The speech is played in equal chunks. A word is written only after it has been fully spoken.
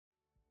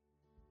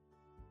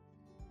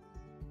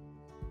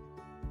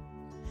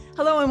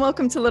Hello and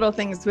welcome to Little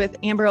Things with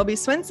Amber L.B.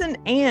 Swenson,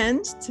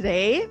 and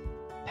today,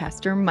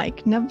 Pastor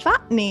Mike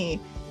Novotny.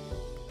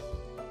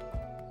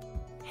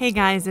 Hey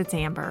guys, it's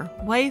Amber,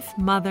 wife,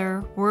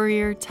 mother,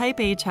 warrior, type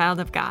A child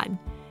of God.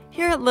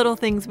 Here at Little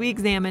Things, we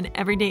examine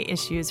everyday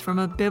issues from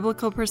a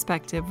biblical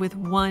perspective with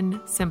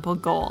one simple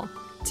goal: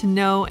 to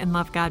know and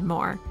love God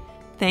more.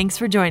 Thanks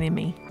for joining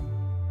me.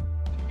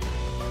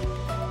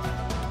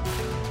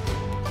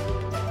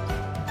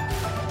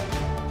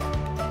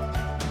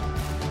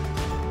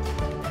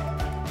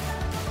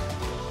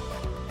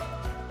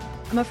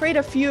 I'm afraid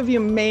a few of you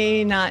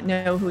may not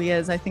know who he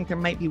is. I think there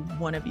might be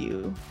one of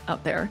you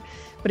out there.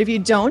 But if you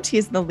don't,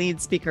 he's the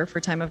lead speaker for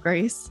Time of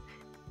Grace.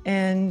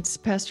 And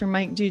Pastor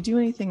Mike, do you do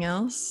anything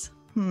else?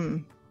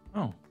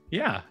 Oh,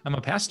 yeah. I'm a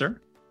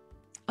pastor.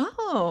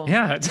 Oh.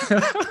 Yeah.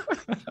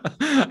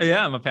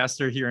 Yeah, I'm a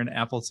pastor here in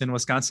Appleton,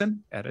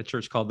 Wisconsin at a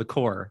church called The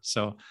Core.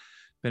 So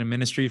been in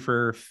ministry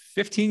for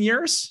 15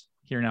 years,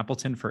 here in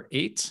Appleton for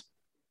 8.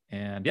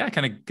 And yeah, I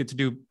kind of get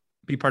to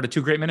be part of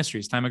two great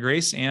ministries, Time of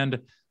Grace and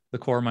The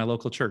Core, my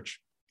local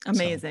church.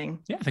 Amazing.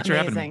 So, yeah, thanks for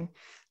having me.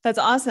 That's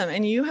awesome.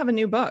 And you have a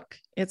new book.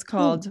 It's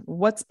called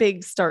What's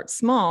Big, Start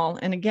Small.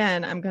 And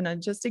again, I'm going to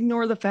just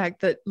ignore the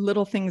fact that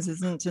Little Things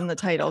isn't in the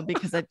title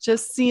because it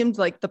just seemed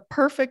like the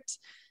perfect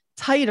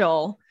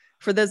title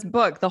for this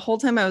book. The whole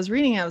time I was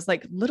reading, I was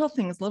like, little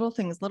things, little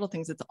things, little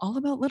things. It's all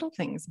about little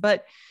things,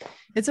 but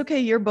it's okay.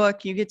 Your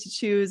book, you get to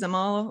choose. I'm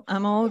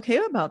all okay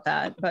about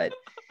that. But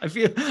I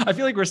feel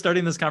like we're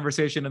starting this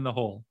conversation in the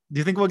hole. Do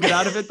you think we'll get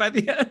out of it by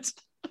the end?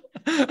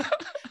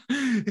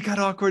 It got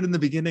awkward in the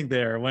beginning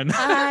there when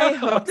I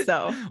hope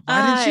so.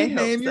 Why did you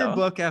name your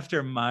book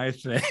after my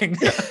thing?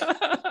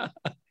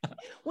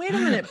 Wait a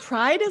minute.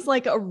 Pride is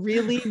like a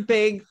really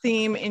big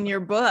theme in your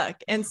book.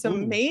 And so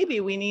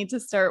maybe we need to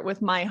start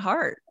with my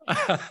heart.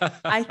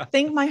 I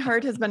think my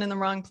heart has been in the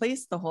wrong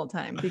place the whole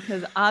time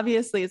because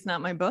obviously it's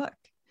not my book.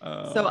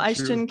 So I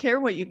shouldn't care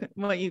what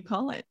you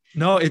call it.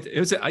 No, it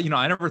was, I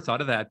never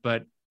thought of that,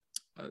 but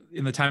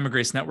in the Time of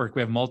Grace Network,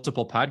 we have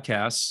multiple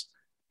podcasts.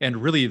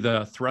 And really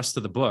the thrust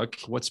of the book,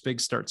 What's Big,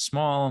 Start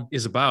Small,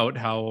 is about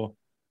how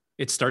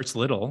it starts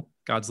little,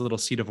 God's little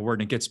seed of a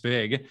word, and it gets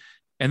big.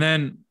 And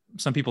then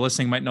some people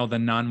listening might know the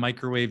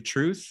non-microwave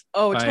truth.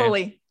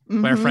 Totally.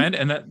 By our friend.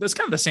 And that's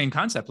kind of the same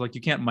concept. Like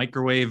you can't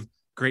microwave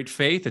great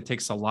faith. It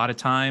takes a lot of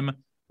time,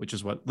 which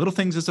is what Little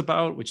Things is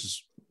about, which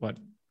is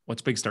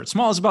What's Big, Start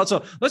Small is about.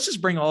 So let's just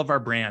bring all of our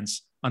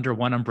brands under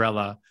one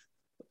umbrella.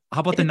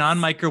 How about the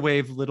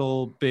non-microwave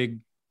Little Big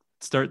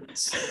Start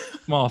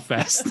Small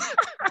Fest?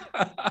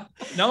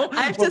 No,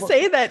 I have to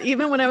say that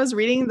even when I was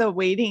reading the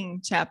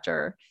waiting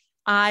chapter,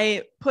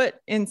 I put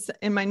in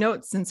my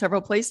notes in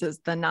several places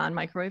the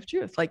non-microwave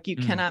truth. Like you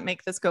cannot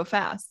make this go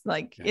fast.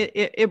 Like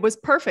it was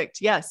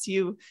perfect. Yes,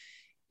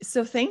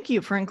 so thank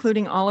you for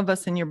including all of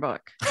us in your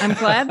book. I'm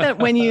glad that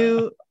when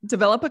you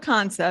develop a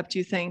concept,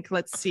 you think,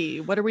 let's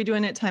see, what are we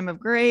doing at Time of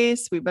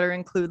Grace? We better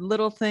include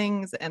Little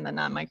Things and the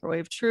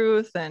non-microwave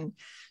truth and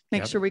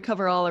make sure we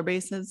cover all our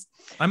bases.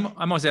 I'm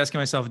always asking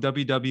myself,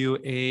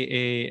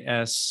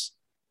 WWAASD,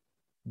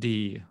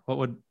 what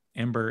would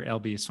Amber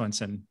L.B.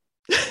 Swenson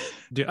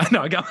do?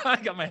 No, I got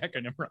my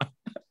acronym wrong.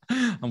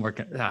 I'm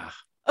working.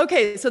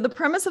 Okay, so the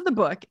premise of the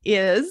book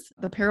is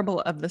the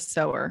parable of the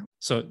sower.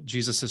 So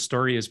Jesus'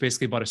 story is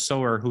basically about a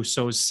sower who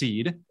sows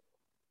seed,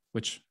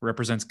 which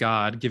represents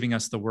God giving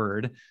us the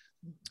word.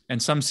 And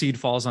some seed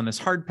falls on this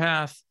hard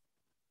path.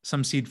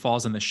 Some seed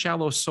falls in the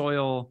shallow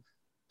soil.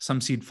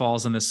 Some seed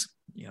falls in this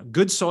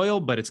good soil,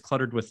 but it's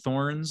cluttered with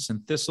thorns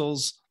and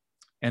thistles.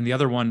 And the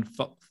other one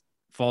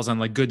falls on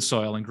like good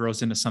soil and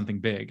grows into something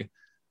big.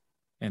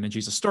 And in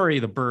Jesus' story,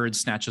 the bird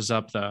snatches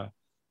up the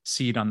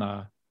seed on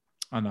the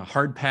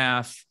hard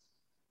path.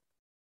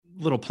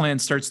 Little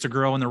plant starts to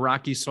grow in the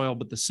rocky soil,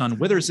 but the sun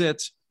withers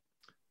it.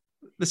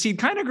 The seed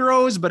kind of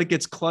grows, but it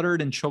gets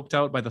cluttered and choked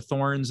out by the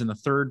thorns in the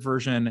third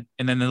version.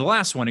 And then in the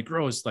last one, it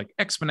grows like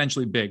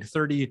exponentially big,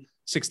 30,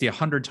 60,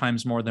 100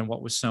 times more than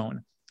what was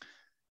sown.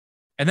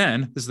 And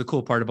then, this is the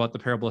cool part about the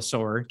parable of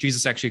sower,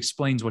 Jesus actually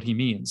explains what he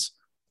means.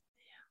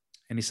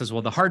 And he says,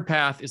 well, the hard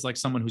path is like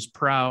someone who's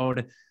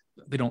proud.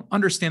 They don't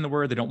understand the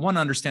word. They don't want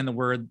to understand the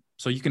word.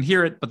 So you can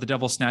hear it, but the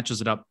devil snatches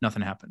it up.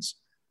 Nothing happens.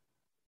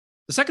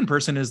 The second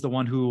person is the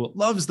one who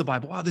loves the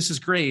Bible. Wow, this is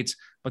great.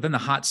 But then the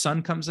hot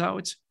sun comes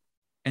out.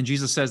 And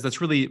Jesus says that's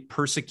really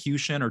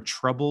persecution or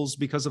troubles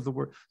because of the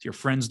word. Your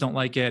friends don't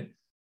like it.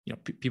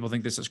 People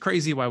think this is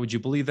crazy. Why would you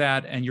believe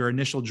that? And your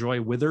initial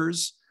joy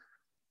withers.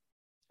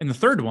 And the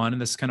third one,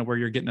 and this is kind of where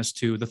you're getting us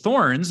to, the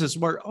thorns is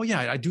where,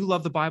 I do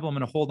love the Bible. I'm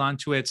going to hold on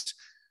to it,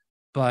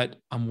 but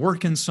I'm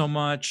working so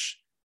much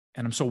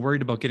and I'm so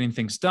worried about getting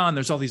things done.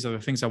 There's all these other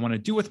things I want to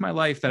do with my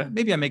life that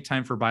maybe I make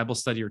time for Bible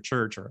study or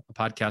church or a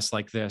podcast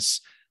like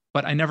this,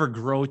 but I never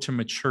grow to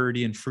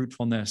maturity and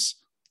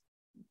fruitfulness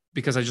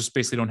because I just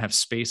basically don't have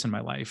space in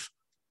my life.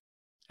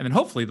 And then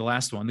hopefully the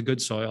last one, the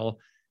good soil,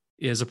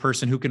 is a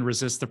person who can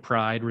resist the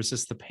pride,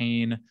 resist the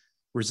pain,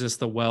 resist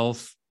the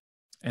wealth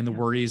and the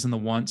worries and the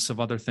wants of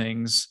other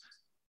things.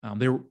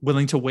 They're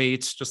willing to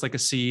wait just like a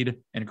seed,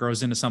 and it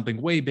grows into something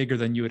way bigger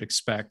than you would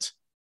expect.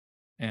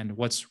 And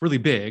what's really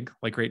big,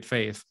 like great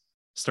faith,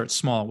 starts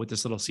small with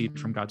this little seed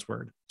from God's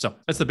word. So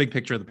that's the big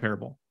picture of the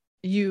parable.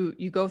 You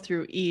go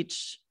through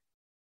each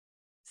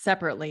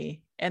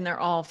separately, and they're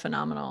all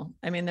phenomenal.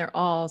 I mean, they're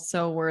all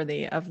so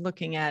worthy of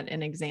looking at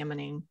and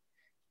examining.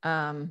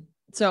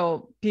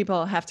 So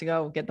people have to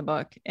go get the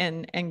book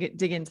and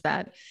dig into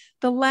that.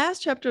 The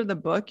last chapter of the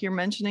book, you're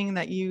mentioning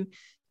that you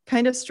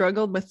kind of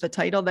struggled with the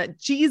title, that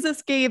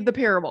Jesus gave the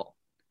parable.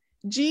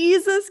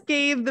 Jesus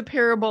gave the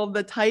parable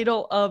the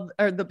title of,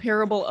 or the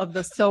parable of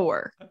the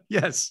sower.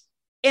 Yes.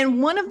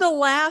 And one of the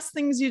last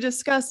things you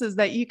discuss is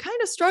that you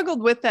kind of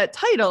struggled with that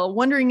title,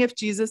 wondering if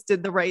Jesus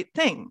did the right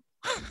thing.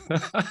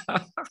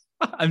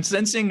 I'm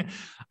sensing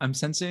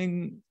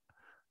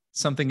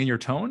something in your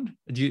tone.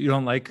 You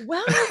don't like?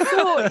 Well,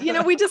 so,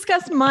 we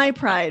discussed my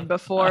pride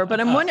before,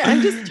 but I'm wondering,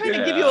 I'm just trying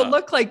to give you a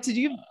look, like, did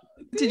you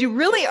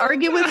really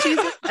argue with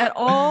Jesus at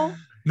all?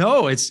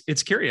 No,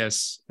 it's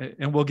curious.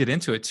 And we'll get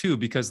into it too,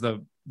 because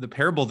the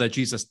parable that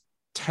Jesus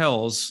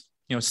tells,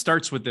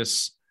 starts with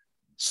this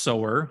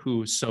sower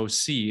who sows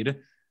seed,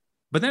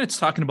 but then it's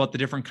talking about the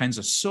different kinds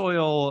of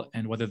soil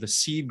and whether the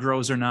seed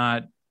grows or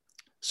not.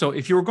 So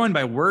if you were going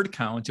by word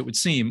count, it would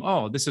seem,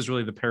 oh, this is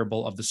really the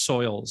parable of the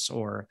soils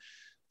or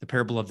the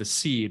parable of the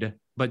seed.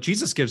 But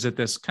Jesus gives it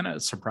this kind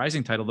of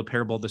surprising title, the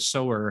parable of the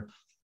sower.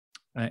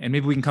 And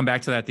maybe we can come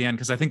back to that at the end,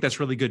 because I think that's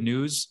really good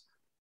news,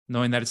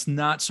 knowing that it's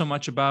not so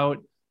much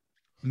about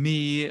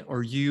me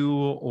or you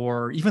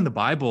or even the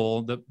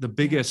Bible. The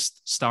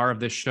biggest star of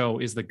this show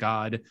is the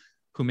God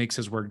who makes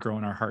his word grow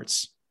in our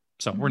hearts.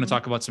 So we're going to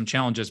talk about some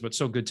challenges, but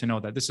so good to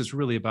know that this is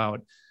really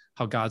about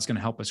how God's going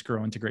to help us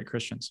grow into great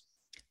Christians.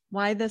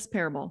 Why this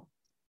parable?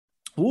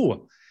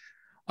 Ooh,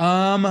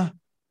 long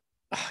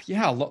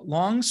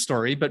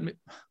story, but how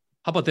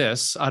about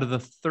this? Out of the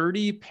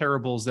 30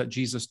 parables that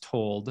Jesus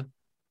told,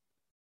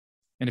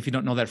 and if you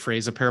don't know that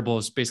phrase, a parable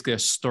is basically a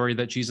story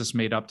that Jesus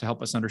made up to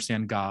help us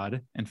understand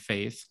God and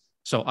faith.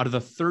 So out of the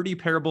 30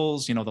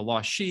 parables, the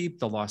lost sheep,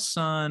 the lost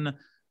son,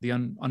 the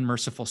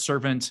unmerciful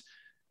servant,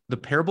 the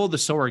parable of the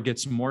sower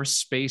gets more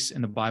space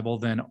in the Bible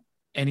than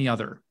any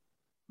other.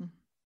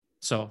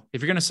 So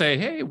if you're going to say,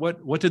 hey,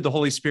 what did the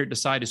Holy Spirit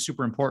decide is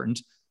super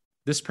important?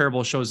 This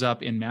parable shows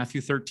up in Matthew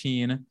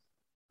 13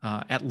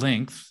 at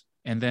length,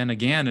 and then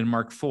again in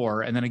Mark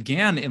 4, and then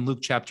again in Luke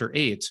chapter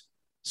 8.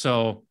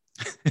 So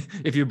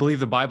if you believe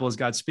the Bible is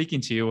God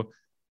speaking to you,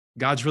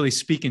 God's really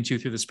speaking to you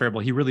through this parable.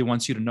 He really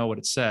wants you to know what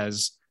it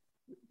says,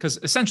 because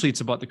essentially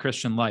it's about the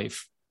Christian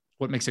life.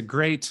 What makes it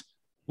great?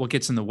 What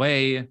gets in the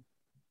way?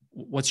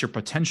 What's your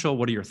potential?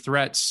 What are your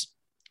threats?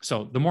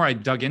 So the more I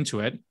dug into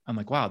it, I'm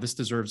like, wow, this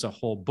deserves a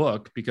whole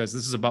book, because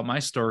this is about my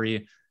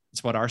story. It's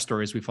about our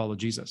story as we follow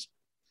Jesus.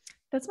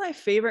 That's my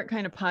favorite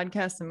kind of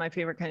podcast, and my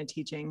favorite kind of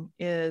teaching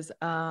is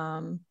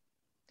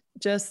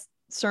just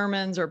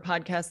sermons or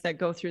podcasts that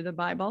go through the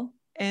Bible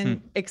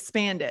and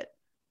expand it,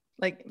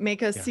 like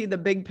make us see the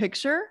big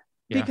picture,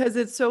 because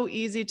it's so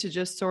easy to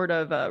just sort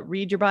of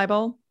read your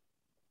Bible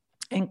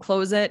and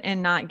close it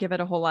and not give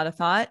it a whole lot of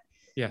thought.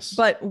 Yes.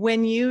 But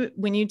when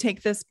you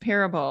take this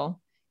parable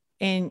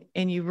and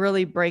you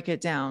really break it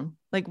down,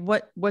 like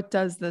what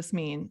does this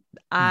mean?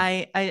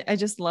 I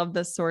just love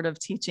this sort of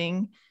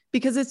teaching,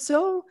 because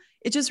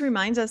it just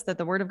reminds us that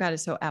the word of God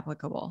is so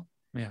applicable.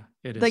 Yeah,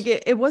 it is. Like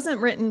it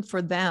wasn't written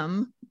for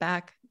them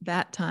back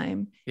that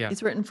time. Yeah.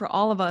 It's written for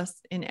all of us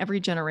in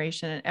every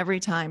generation and every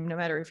time, no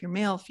matter if you're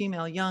male,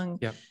 female, young,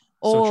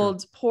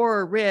 old,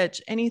 poor,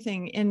 rich,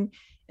 anything.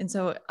 And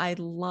so I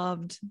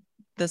loved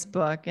this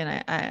book,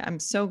 and I'm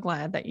so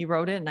glad that you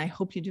wrote it. And I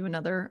hope you do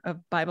another of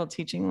Bible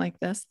teaching like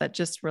this that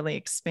just really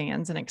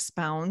expands and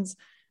expounds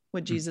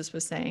what Jesus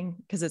was saying,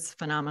 because it's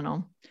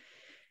phenomenal.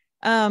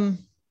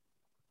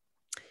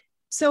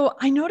 So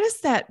I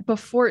noticed that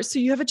before, so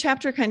you have a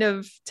chapter kind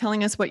of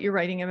telling us what you're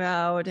writing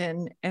about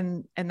and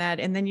that,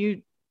 and then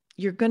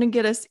you're going to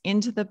get us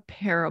into the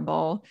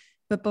parable.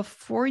 But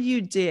before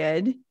you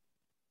did,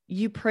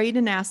 you prayed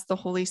and asked the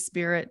Holy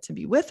Spirit to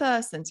be with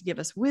us and to give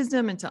us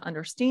wisdom and to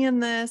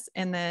understand this,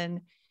 and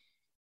then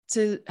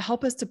to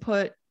help us to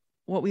put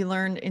what we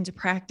learned into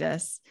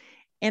practice.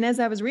 And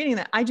as I was reading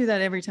that, I do that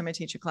every time I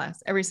teach a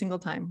class, every single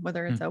time,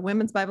 whether it's a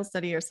women's Bible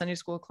study or Sunday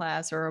school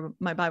class or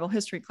my Bible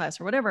history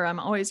class or whatever, I'm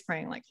always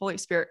praying like, Holy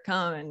Spirit,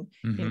 come and,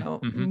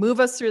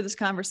 move us through this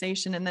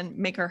conversation and then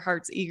make our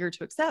hearts eager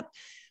to accept.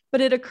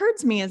 But it occurred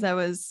to me as I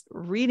was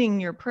reading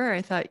your prayer,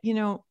 I thought,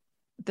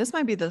 this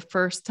might be the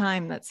first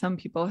time that some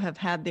people have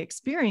had the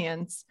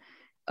experience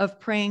of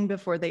praying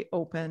before they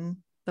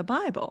open the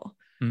Bible.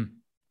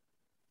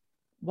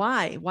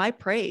 Why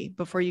pray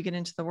before you get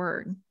into the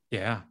word?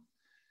 Yeah.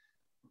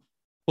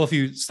 Well, if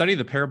you study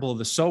the parable of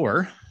the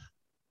sower,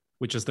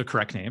 which is the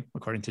correct name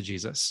according to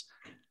Jesus,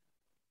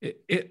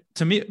 it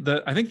to me,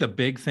 I think the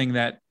big thing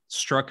that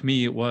struck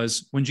me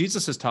was when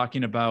Jesus is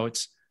talking about,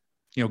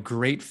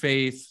 great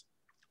faith,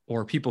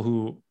 or people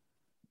who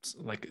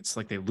it's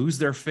like they lose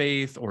their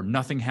faith or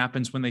nothing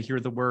happens when they hear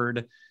the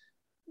word.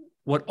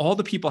 What all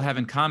the people have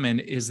in common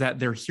is that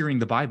they're hearing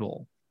the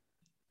Bible.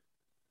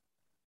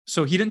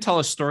 So he didn't tell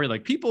a story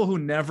like people who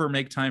never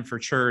make time for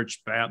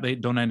church, they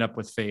don't end up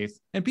with faith.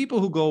 And people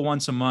who go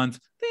once a month,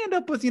 they end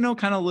up with,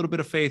 kind of a little bit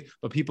of faith.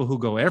 But people who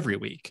go every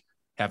week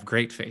have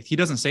great faith. He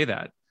doesn't say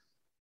that.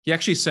 He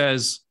actually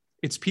says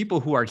it's people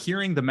who are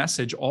hearing the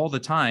message all the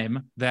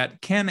time that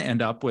can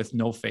end up with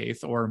no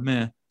faith or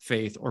meh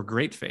faith or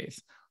great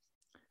faith.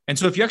 And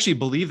so if you actually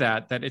believe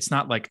that it's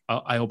not like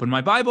I open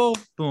my Bible,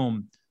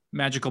 boom,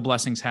 magical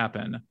blessings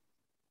happen.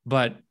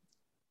 But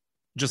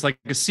just like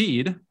a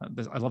seed,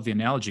 I love the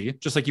analogy,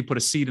 just like you put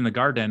a seed in the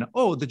garden,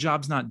 oh, the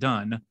job's not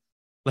done.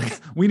 Like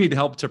we need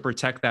help to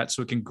protect that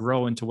so it can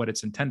grow into what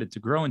it's intended to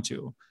grow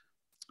into.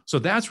 So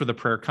that's where the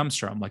prayer comes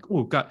from. Like,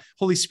 oh God,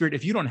 Holy Spirit,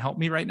 if you don't help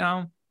me right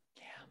now,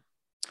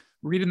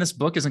 reading this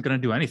book isn't going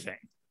to do anything.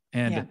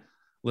 And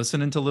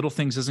listening to little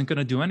things isn't going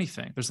to do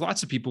anything. There's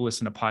lots of people who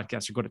listen to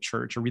podcasts or go to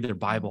church or read their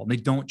Bible and they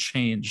don't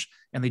change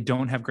and they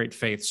don't have great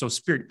faith. So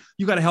Spirit,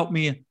 you got to help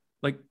me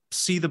like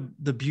see the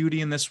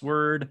beauty in this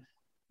word,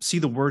 see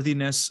the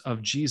worthiness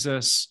of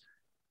Jesus.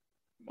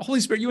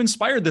 Holy Spirit, you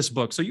inspired this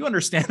book, so you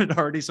understand it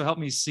already. So help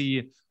me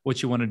see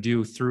what you want to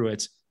do through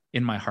it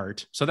in my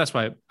heart. So that's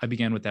why I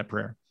began with that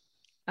prayer.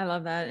 I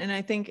love that. And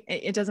I think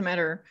it doesn't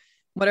matter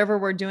whatever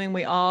we're doing.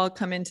 We all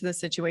come into the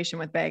situation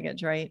with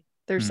baggage, right?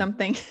 There's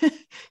something,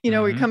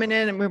 we're coming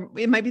in and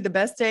it might be the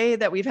best day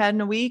that we've had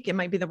in a week. It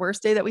might be the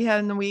worst day that we had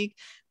in the week.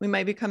 We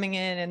might be coming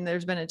in and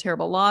there's been a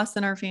terrible loss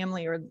in our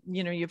family, or,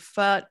 you've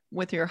fought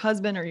with your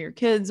husband or your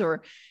kids,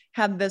 or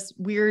have this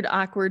weird,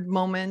 awkward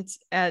moment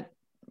at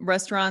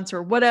restaurants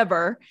or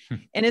whatever.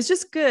 And it's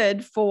just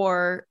good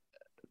for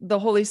the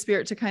Holy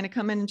Spirit to kind of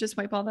come in and just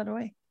wipe all that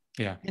away.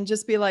 Yeah. And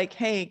just be like,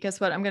 hey, guess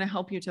what? I'm going to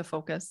help you to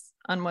focus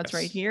on what's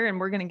right here. And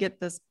we're going to get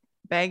this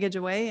baggage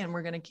away and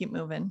we're going to keep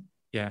moving.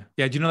 Yeah.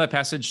 Yeah. Do you know that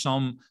passage,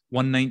 Psalm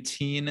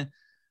 119,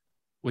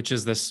 which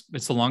is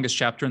it's the longest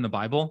chapter in the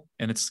Bible.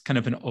 And it's kind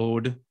of an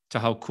ode to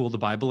how cool the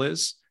Bible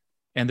is.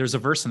 And there's a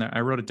verse in there.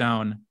 I wrote it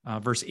down.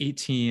 Verse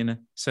 18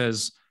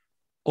 says,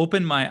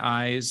 open my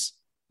eyes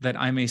that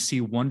I may see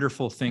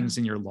wonderful things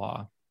in your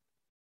law.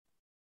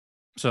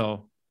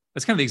 So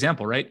that's kind of the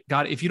example, right?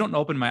 God, if you don't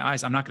open my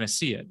eyes, I'm not going to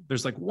see it.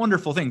 There's like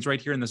wonderful things right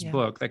here in this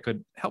book that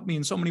could help me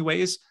in so many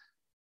ways,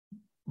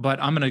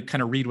 but I'm going to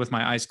kind of read with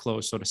my eyes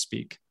closed, so to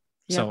speak.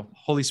 Yeah. So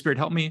Holy Spirit,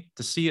 help me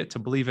to see it, to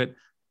believe it,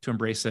 to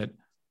embrace it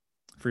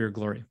for your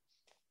glory.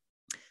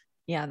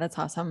 Yeah, that's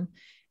awesome.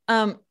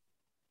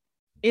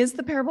 Is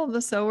the parable of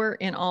the sower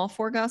in all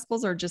four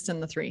gospels or just in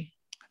the three?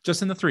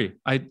 Just in the three.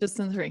 Just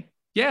in the three.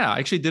 Yeah, I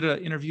actually did an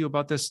interview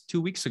about this 2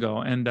 weeks ago,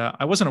 and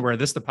I wasn't aware of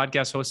this. The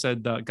podcast host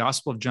said the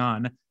Gospel of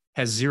John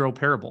has 0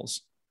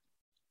 parables.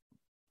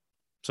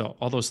 So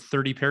all those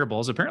 30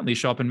 parables apparently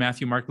show up in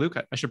Matthew, Mark, Luke.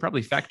 I should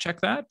probably fact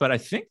check that, but I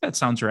think that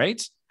sounds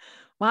right.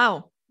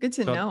 Wow. Good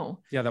to know.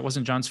 Yeah, that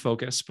wasn't John's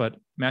focus, but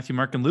Matthew,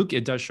 Mark, and Luke,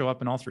 it does show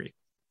up in all 3.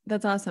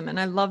 That's awesome. And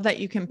I love that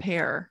you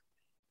compare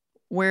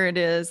where it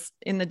is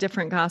in the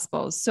different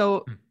gospels.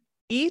 So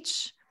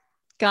each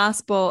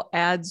gospel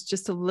adds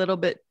just a little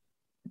bit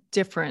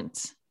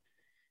different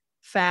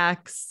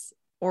facts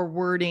or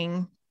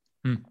wording.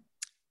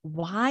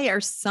 Why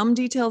are some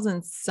details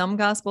in some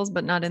gospels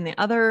but not in the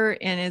other?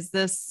 And is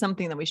this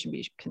something that we should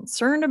be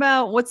concerned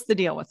about? What's the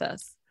deal with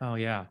this? Oh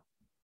yeah,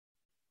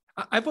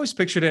 I've always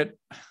pictured it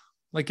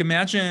like,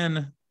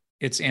 imagine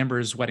it's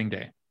Amber's wedding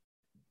day.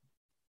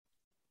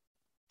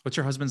 What's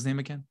your husband's name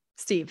again?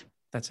 Steve.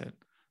 That's it.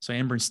 So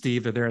Amber and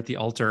Steve are there at the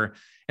altar,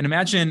 and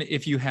imagine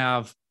if you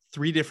have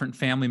 3 different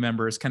family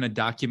members kind of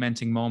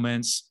documenting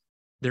moments.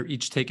 They're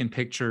each taking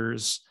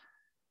pictures.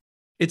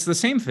 It's the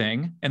same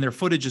thing, and their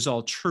footage is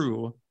all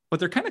true, but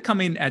they're kind of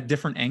coming at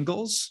different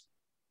angles,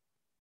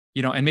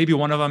 and maybe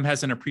one of them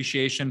has an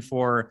appreciation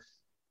for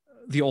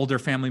the older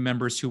family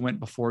members who went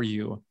before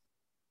you,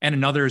 and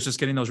another is just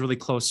getting those really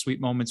close, sweet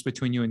moments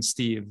between you and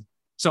Steve.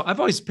 So I've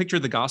always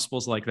pictured the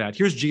Gospels like that.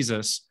 Here's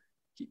Jesus.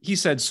 He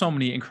said so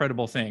many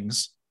incredible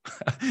things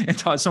and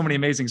taught so many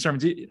amazing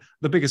sermons.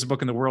 The biggest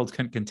book in the world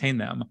couldn't contain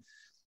them.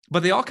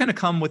 But they all kind of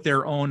come with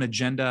their own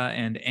agenda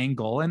and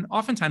angle, and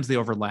oftentimes they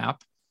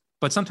overlap.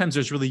 But sometimes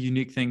there's really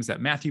unique things that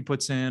Matthew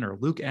puts in or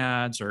Luke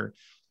adds, or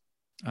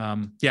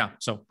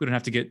so we don't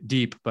have to get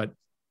deep, but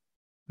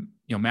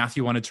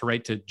Matthew wanted to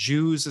write to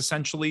Jews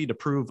essentially to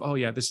prove, oh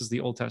yeah, this is the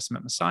Old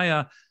Testament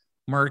Messiah.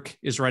 Mark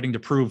is writing to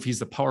prove he's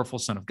the powerful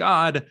Son of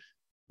God.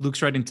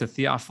 Luke's writing to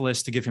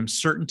Theophilus to give him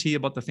certainty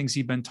about the things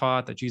he'd been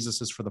taught, that Jesus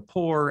is for the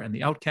poor and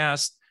the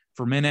outcast,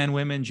 for men and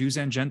women, Jews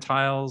and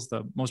Gentiles,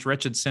 the most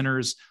wretched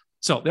sinners.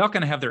 So they all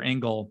kind of have their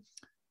angle,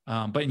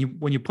 but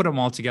when you put them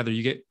all together,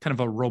 you get kind of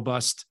a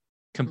robust,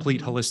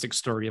 complete, holistic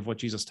story of what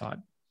Jesus taught.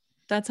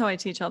 That's how I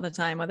teach all the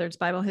time, whether it's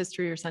Bible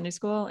history or Sunday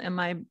school. In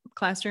my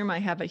classroom, I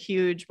have a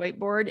huge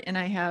whiteboard and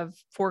I have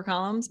 4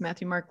 columns,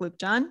 Matthew, Mark, Luke,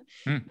 John.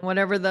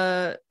 Whatever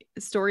the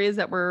story is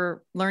that we're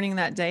learning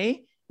that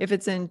day, if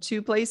it's in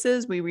 2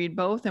 places, we read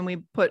both and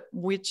we put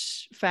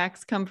which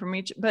facts come from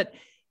each. But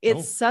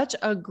it's such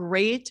a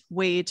great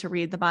way to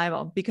read the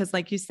Bible because,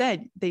 like you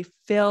said, they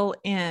fill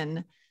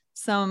in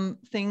some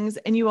things,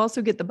 and you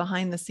also get the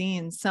behind the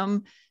scenes.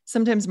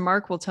 Sometimes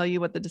Mark will tell you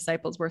what the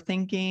disciples were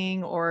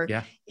thinking, or,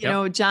 you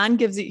know, John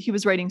he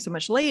was writing so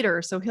much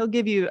later, so he'll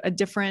give you a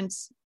different,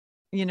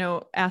 you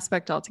know,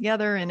 aspect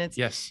altogether. And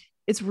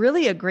it's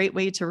really a great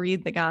way to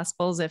read the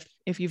Gospels.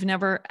 If you've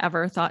never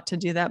ever thought to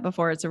do that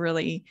before, it's a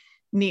really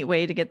neat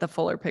way to get the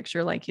fuller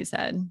picture, like you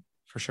said.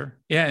 For sure.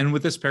 Yeah. And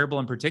with this parable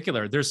in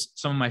particular, there's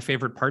some of my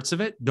favorite parts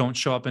of it don't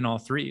show up in all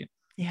three.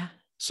 Yeah.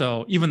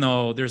 So even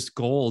though there's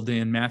gold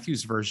in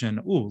Matthew's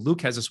version,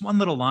 Luke has this one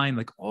little line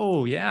like,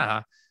 oh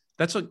yeah,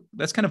 that's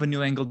kind of a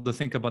new angle to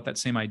think about that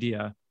same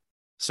idea.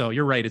 So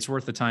you're right. It's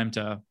worth the time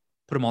to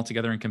put them all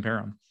together and compare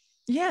them.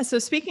 Yeah. So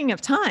speaking of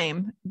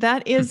time,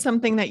 that is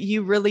something that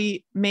you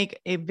really make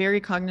a very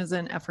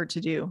cognizant effort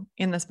to do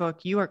in this book.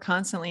 You are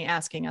constantly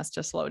asking us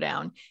to slow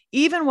down,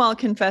 even while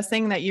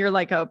confessing that you're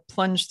like a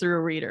plunge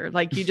through reader.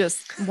 Like you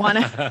just want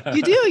to,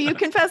 you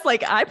confess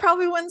like, I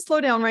probably wouldn't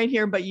slow down right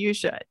here, but you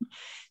should.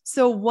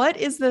 So what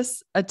is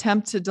this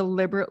attempt to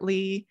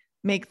deliberately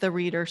make the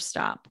reader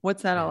stop?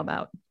 What's that all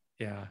about?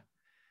 Yeah.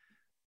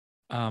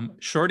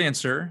 Short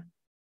answer,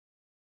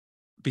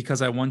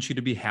 because I want you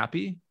to be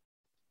happy.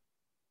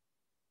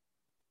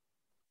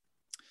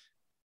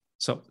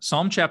 So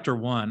Psalm chapter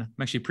 1, I'm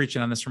actually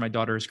preaching on this for my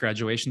daughter's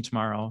graduation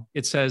tomorrow.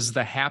 It says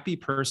the happy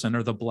person,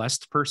 or the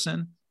blessed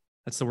person,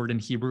 that's the word in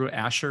Hebrew,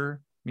 asher,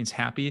 means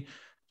happy.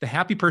 The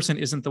happy person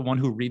isn't the one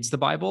who reads the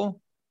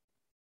Bible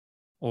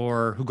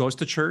or who goes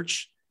to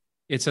church.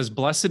 It says,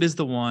 blessed is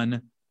the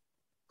one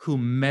who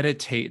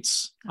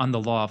meditates on the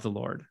law of the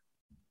Lord,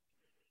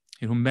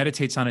 and who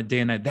meditates on it day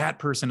and night. That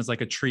person is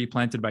like a tree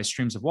planted by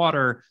streams of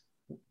water.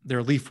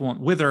 Their leaf won't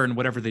wither, and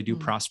whatever they do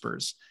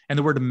prospers. And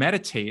the word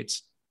meditate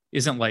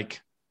isn't like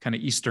kind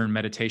of Eastern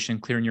meditation,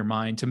 clearing your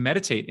mind. To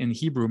meditate in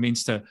Hebrew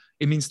means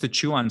to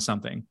chew on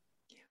something.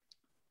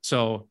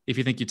 So if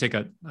you think you take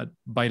a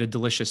bite of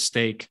delicious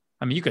steak,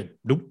 I mean, you could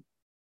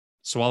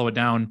swallow it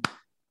down,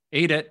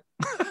 ate it.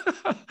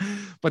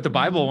 But the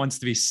Bible wants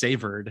to be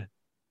savored,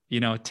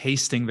 you know,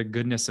 tasting the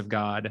goodness of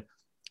God.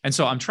 And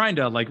so I'm trying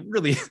to like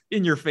really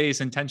in your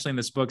face intentionally in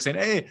this book saying,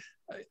 hey,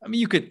 I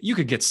mean, you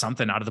could get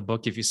something out of the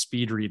book if you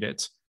speed read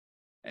it.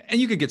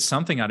 And you could get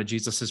something out of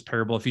Jesus's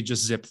parable if you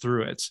just zip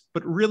through it.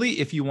 But really,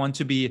 if you want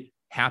to be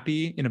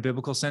happy in a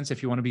biblical sense,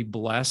 if you want to be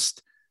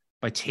blessed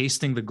by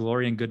tasting the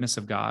glory and goodness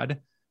of God,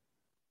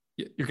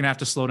 you're going to have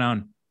to slow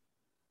down.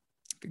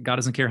 God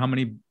doesn't care how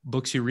many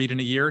books you read in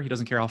a year. He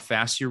doesn't care how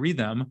fast you read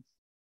them.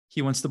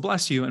 He wants to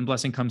bless you, and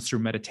blessing comes through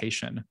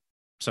meditation.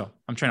 So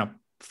I'm trying to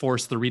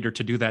force the reader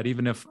to do that,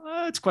 even if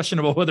it's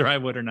questionable whether I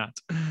would or not.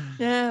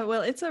 Yeah,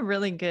 well, it's a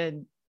really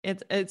good,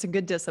 it's a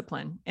good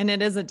discipline. And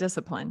it is a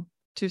discipline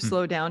to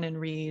slow down and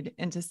read,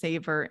 and to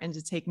savor, and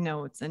to take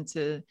notes, and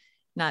to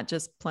not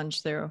just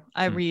plunge through.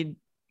 I read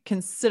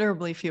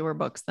considerably fewer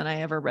books than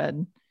I ever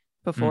read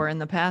before in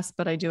the past,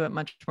 but I do it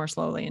much more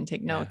slowly and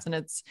take notes.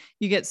 And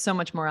you get so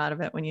much more out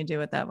of it when you do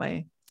it that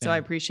way. So I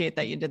appreciate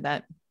that you did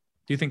that.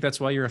 Do you think that's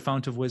why you're a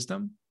fount of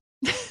wisdom?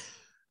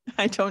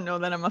 I don't know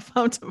that I'm a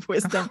fount of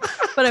wisdom,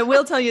 but I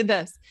will tell you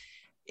this.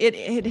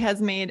 It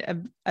has made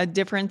a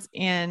difference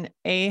in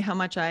how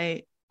much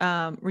I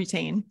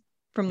retain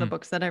from the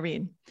books that I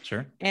read.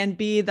 Sure. And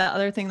B, the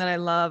other thing that I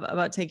love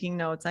about taking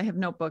notes, I have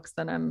notebooks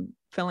that I'm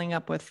filling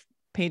up with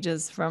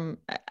pages from,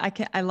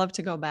 I love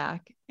to go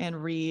back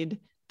and read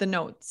the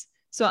notes.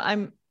 So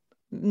I'm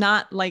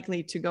not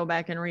likely to go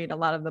back and read a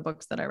lot of the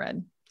books that I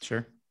read.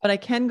 Sure. But I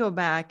can go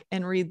back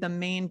and read the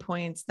main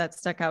points that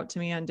stuck out to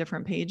me on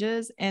different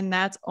pages. And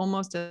that's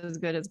almost as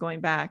good as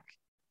going back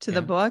to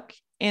the book.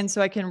 And so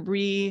I can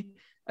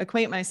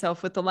reacquaint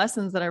myself with the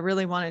lessons that I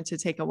really wanted to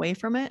take away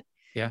from it.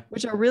 Yeah.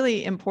 Which are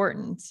really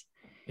important.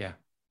 Yeah.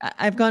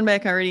 I've gone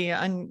back already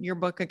on your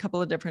book, a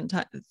couple of different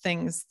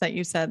things that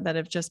you said that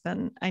have just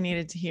been, I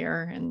needed to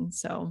hear. And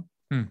so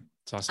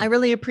it's awesome. I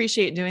really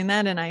appreciate doing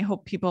that. And I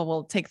hope people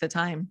will take the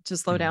time to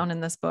slow down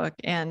in this book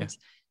and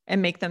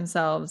make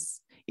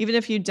themselves, even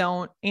if you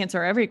don't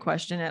answer every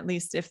question, at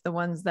least if the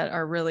ones that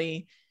are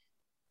really,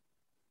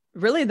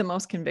 really the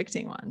most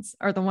convicting ones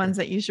are the ones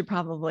that you should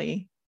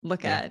probably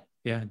look at.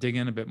 Yeah. Dig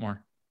in a bit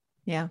more.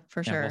 Yeah,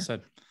 for sure. Well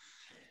said.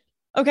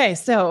 Okay.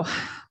 So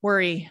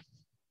worry,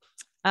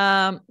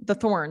 the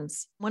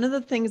thorns. One of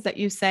the things that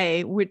you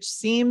say, which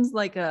seems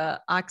like a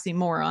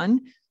oxymoron,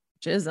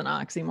 which is an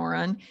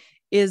oxymoron,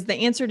 is the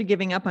answer to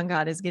giving up on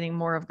God is getting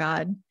more of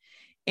God.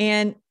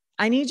 And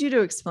I need you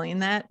to explain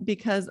that,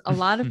 because a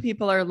lot of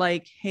people are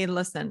like, hey,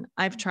 listen,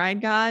 I've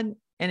tried God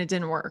and it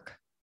didn't work.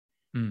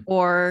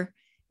 Or,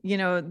 you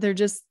know, they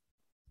just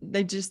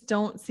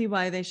don't see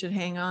why they should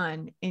hang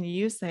on. And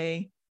you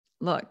say,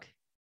 look,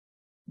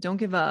 don't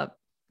give up,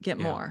 get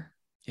more.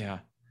 Yeah.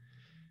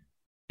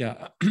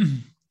 Yeah.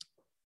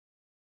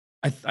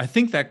 I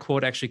think that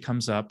quote actually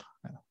comes up.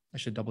 I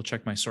should double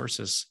check my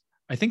sources.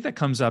 I think that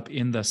comes up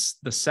in the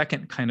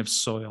second kind of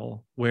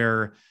soil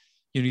where,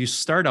 you know, you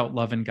start out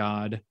loving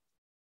God,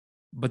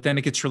 but then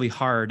it gets really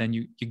hard and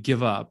you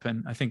give up.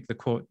 And I think the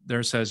quote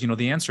there says, you know,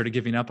 the answer to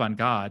giving up on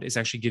God is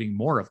actually getting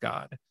more of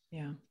God.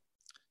 Yeah.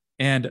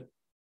 And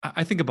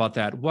I think about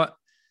that.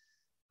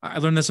 I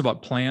learned this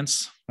about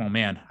plants. Oh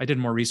man, I did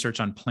more research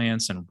on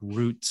plants and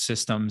root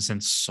systems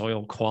and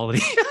soil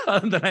quality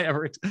than I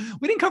ever.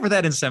 We didn't cover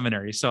that in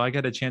seminary, so I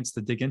got a chance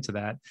to dig into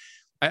that.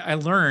 I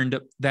learned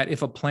that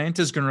if a plant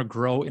is going to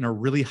grow in a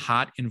really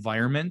hot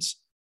environment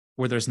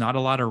where there's not a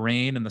lot of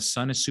rain and the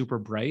sun is super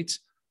bright,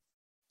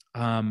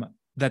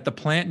 that the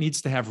plant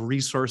needs to have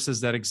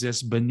resources that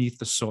exist beneath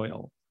the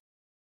soil.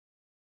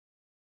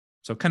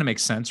 So it kind of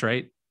makes sense,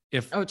 right?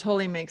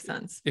 Totally makes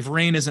sense. If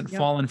rain isn't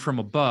falling from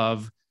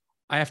above,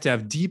 I have to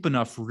have deep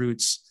enough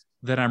roots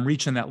that I'm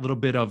reaching that little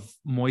bit of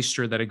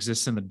moisture that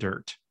exists in the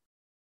dirt.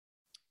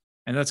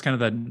 And that's kind of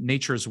the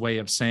nature's way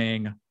of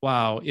saying,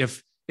 wow,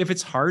 if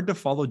it's hard to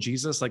follow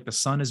Jesus, like the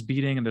sun is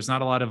beating and there's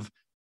not a lot of,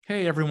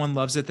 hey, everyone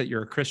loves it that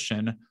you're a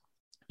Christian,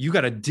 you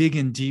got to dig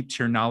in deep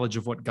to your knowledge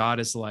of what God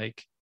is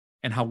like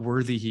and how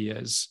worthy he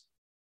is.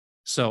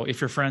 So if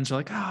your friends are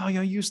like, oh, we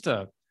used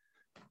to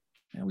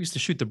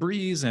shoot the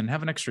breeze and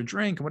have an extra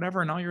drink and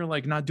whatever, and now you're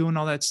like not doing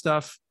all that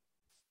stuff,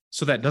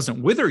 so that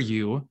doesn't wither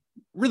you.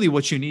 Really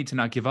what you need to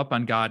not give up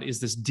on God is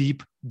this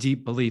deep,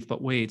 deep belief.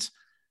 But wait,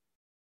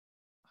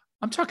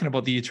 I'm talking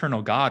about the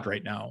eternal God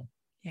right now.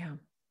 Yeah.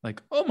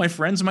 Like, oh, my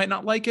friends might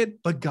not like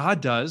it, but God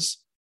does.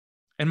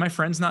 And my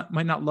friends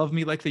might not love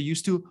me like they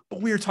used to,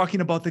 but we are talking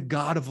about the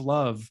God of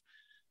love.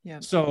 Yeah.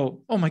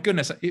 So, oh my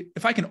goodness,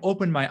 if I can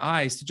open my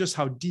eyes to just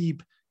how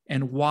deep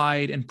and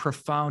wide and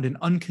profound and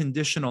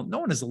unconditional, no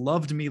one has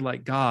loved me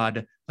like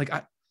God.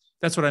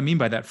 That's what I mean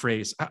by that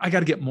phrase. I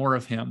got to get more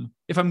of him.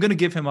 If I'm going to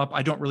give him up,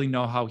 I don't really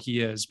know how he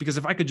is, because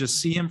if I could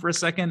just see him for a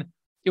second,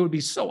 it would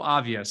be so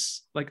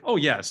obvious. Like, oh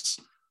yes,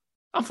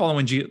 I'm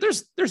following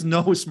Jesus. There's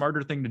no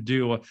smarter thing to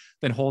do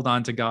than hold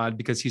on to God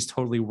because he's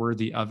totally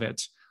worthy of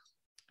it.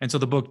 And so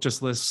the book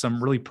just lists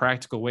some really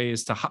practical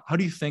ways to how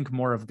do you think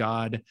more of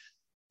God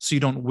so you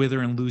don't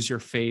wither and lose your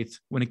faith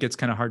when it gets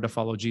kind of hard to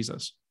follow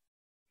Jesus.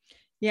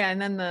 Yeah.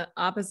 And then the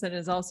opposite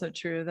is also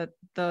true, that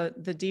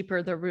the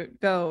deeper the root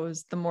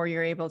goes, the more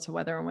you're able to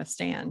weather and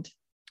withstand.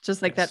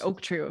 Just like that oak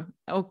tree,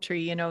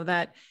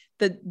 that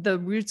the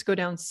roots go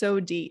down so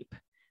deep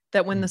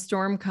that when the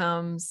storm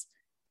comes,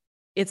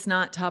 it's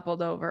not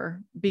toppled over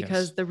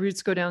because the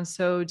roots go down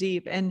so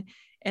deep. And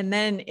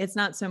then it's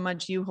not so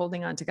much you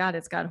holding on to God,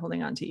 it's God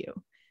holding on to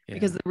you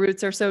because the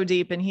roots are so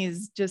deep and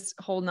he's just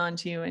holding on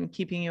to you and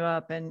keeping you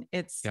up. And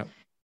it's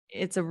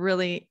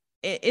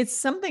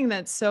something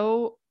that's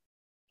so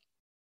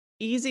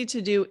easy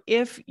to do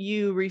if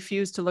you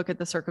refuse to look at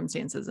the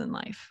circumstances in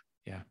life.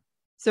 Yeah.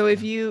 So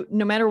if you,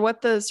 no matter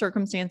what the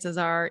circumstances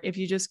are, if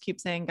you just keep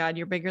saying, God,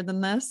 you're bigger than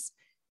this.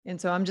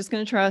 And so I'm just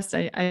going to trust,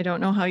 I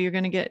don't know how you're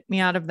going to get me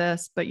out of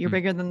this, but you're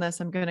bigger than this.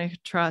 I'm going to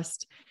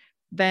trust.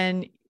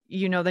 Then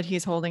you know that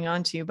he's holding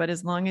on to you. But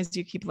as long as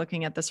you keep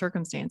looking at the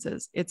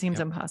circumstances, it seems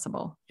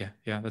impossible. Yeah.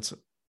 Yeah.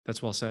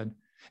 That's well said.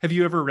 Have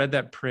you ever read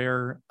that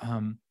prayer?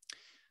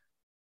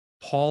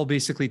 Paul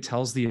basically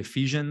tells the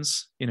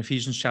Ephesians in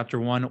Ephesians chapter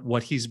 1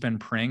 what he's been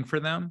praying for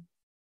them.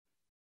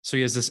 So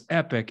he has this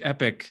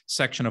epic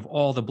section of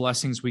all the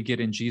blessings we get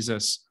in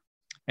Jesus.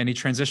 And he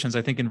transitions,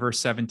 I think in verse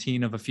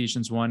 17 of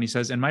Ephesians 1, he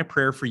says, and my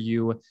prayer for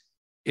you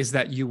is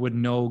that you would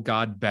know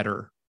God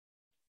better.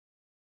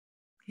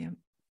 Yeah.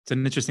 It's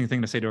an interesting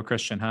thing to say to a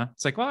Christian, huh?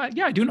 It's like, well,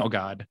 yeah, I do know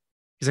God.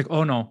 He's like,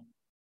 oh no,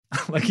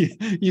 like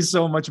he's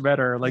so much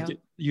better. Like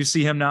you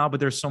see him now, but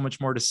there's so much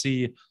more to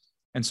see.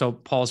 And so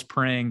Paul's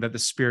praying that the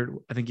Spirit,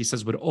 I think he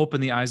says, would open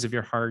the eyes of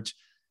your heart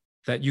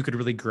that you could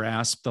really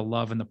grasp the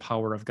love and the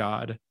power of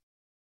God.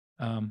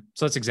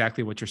 So that's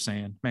exactly what you're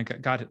saying. Man,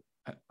 God,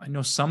 I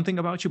know something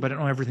about you, but I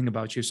don't know everything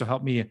about you. So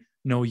help me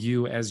know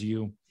you as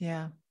you.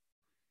 Yeah.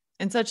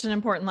 And such an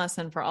important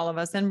lesson for all of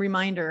us. And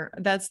reminder,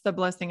 that's the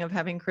blessing of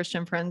having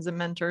Christian friends and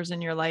mentors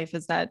in your life,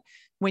 is that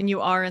when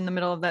you are in the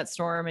middle of that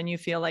storm and you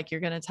feel like you're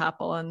going to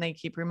topple and they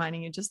keep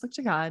reminding you, just look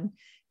to God.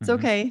 It's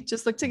okay.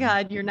 Just look to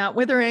God. You're not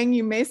withering.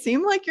 You may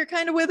seem like you're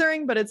kind of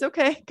withering, but it's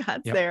okay.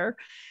 God's there.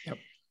 Yep.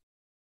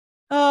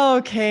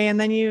 Okay. And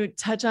then you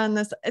touch on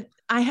this.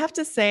 I have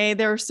to say,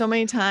 there were so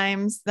many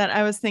times that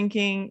I was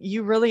thinking,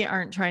 you really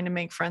aren't trying to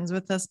make friends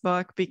with this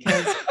book,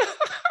 because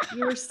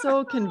you were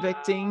so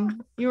convicting.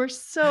 You were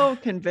so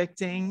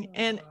convicting.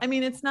 And I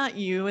mean, it's not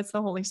you, it's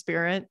the Holy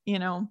Spirit.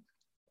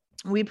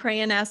 We pray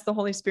and ask the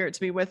Holy Spirit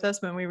to be with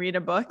us when we read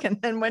a book. And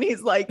then when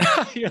he's like,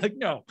 you're like,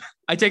 no,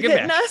 I take it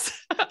back.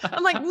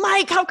 I'm like,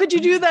 Mike, how could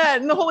you do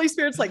that? And the Holy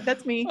Spirit's like,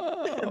 that's me.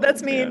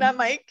 That's me, not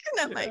Mike,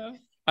 Mike.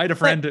 I had a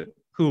friend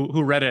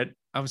who read it.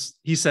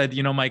 He said,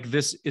 Mike,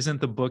 this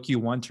isn't the book you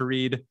want to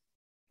read.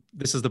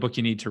 This is the book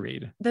you need to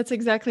read. That's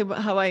exactly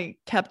how I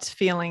kept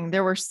feeling.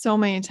 There were so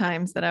many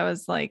times that I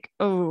was like,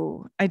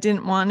 oh, I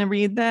didn't want to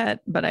read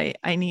that, but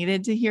I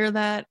needed to hear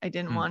that. I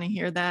didn't want to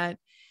hear that.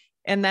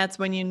 And that's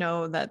when you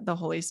know that the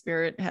Holy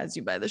Spirit has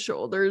you by the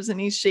shoulders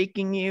and he's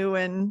shaking you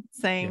and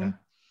saying,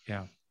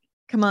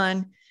 come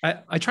on.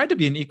 I tried to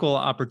be an equal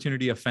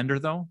opportunity offender,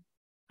 though.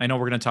 I know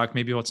we're going to talk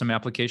maybe about some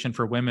application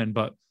for women,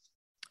 but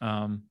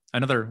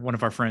another one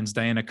of our friends,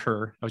 Diana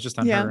Kerr, I was just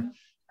on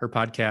her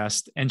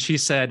podcast, and she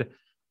said,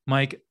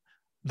 Mike,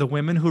 the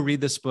women who read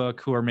this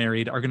book who are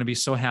married are going to be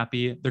so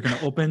happy. They're going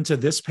to open to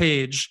this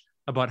page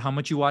about how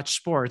much you watch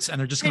sports, and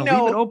they're just I going to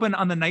leave it know. open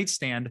on the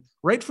nightstand,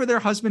 right for their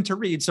husband to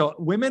read. So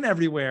women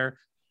everywhere,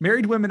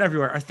 married women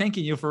everywhere, are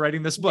thanking you for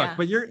writing this book. Yeah,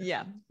 But you're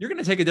yeah. going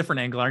to take a different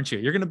angle, aren't you?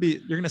 You're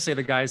going to say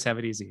the guys have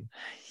it easy.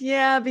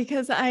 Yeah,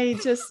 because I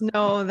just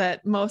know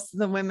that most of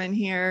the women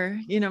here,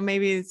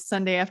 maybe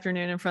Sunday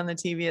afternoon in front of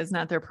the TV is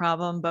not their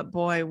problem, but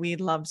boy, we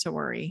love to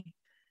worry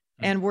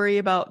and worry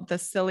about the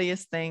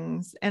silliest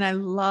things. And I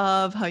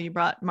love how you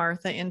brought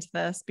Martha into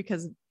this,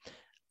 because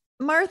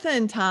Martha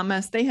and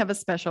Thomas, they have a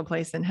special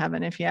place in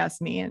heaven, if you ask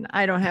me, and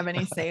I don't have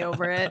any say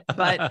over it,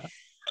 but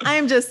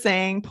I'm just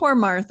saying, poor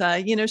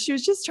Martha, she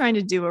was just trying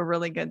to do a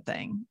really good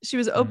thing. She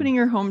was opening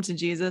her home to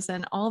Jesus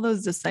and all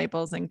those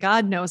disciples, and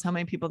God knows how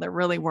many people there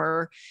really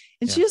were.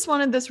 And she just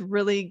wanted this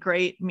really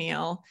great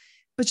meal,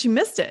 but she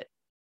missed it.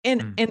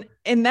 And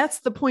that's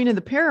the point of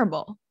the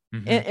parable,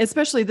 and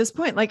especially this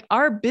point, like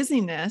our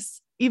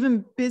busyness,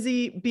 even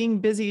being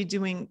busy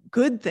doing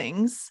good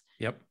things,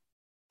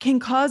 can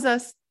cause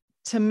us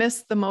to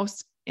miss the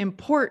most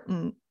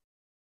important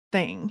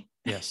thing.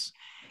 Yes.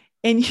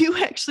 And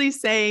you actually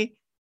say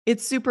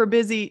it's super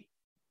busy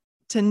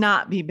to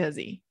not be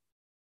busy.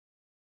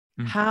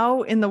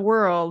 How in the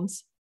world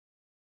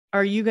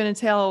are you going to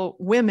tell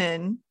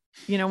women,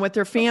 with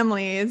their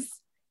families,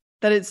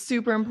 that it's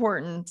super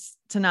important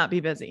to not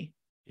be busy?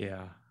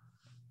 Yeah.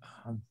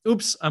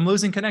 Oops, I'm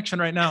losing connection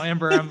right now,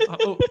 Amber.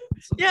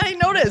 Yeah, I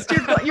noticed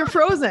you're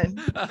frozen.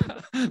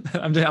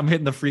 I'm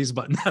hitting the freeze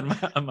button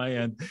on my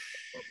end.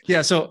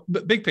 Yeah. So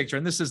big picture,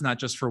 and this is not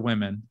just for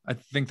women. I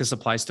think this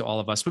applies to all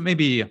of us, but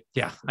maybe,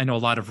 I know a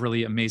lot of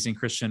really amazing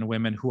Christian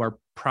women who are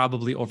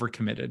probably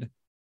overcommitted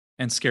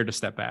and scared to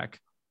step back.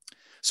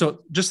 So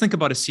just think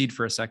about a seed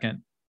for a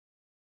second.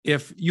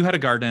 If you had a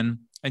garden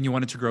and you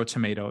wanted to grow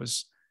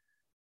tomatoes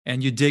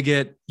and you dig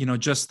it,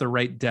 just the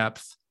right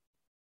depth,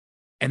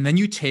 and then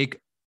you take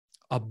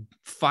a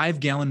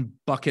 5-gallon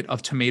bucket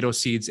of tomato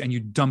seeds and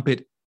you dump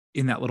it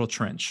in that little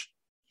trench.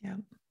 Yeah.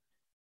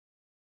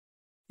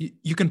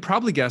 You can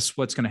probably guess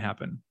what's going to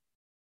happen.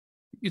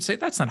 You'd say,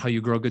 that's not how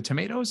you grow good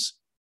tomatoes.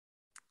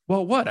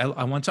 Well, what?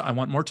 I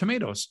want more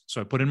tomatoes.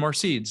 So I put in more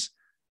seeds.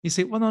 You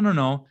say, well,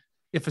 no.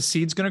 If a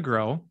seed's going to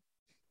grow,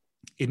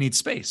 it needs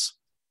space.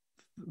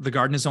 The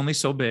garden is only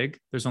so big.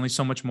 There's only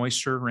so much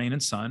moisture, rain,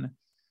 and sun.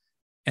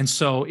 And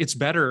so it's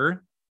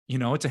better,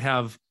 to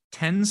have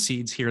 10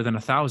 seeds here than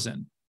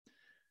 1,000.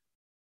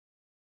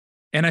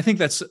 And I think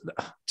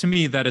to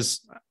me,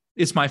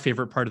 it's my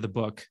favorite part of the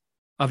book,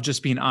 of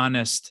just being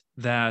honest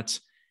that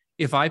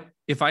if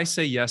I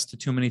say yes to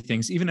too many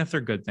things, even if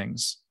they're good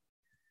things,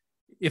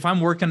 if I'm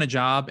working a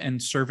job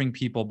and serving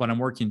people, but I'm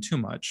working too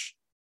much,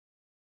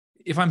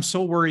 if I'm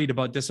so worried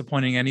about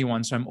disappointing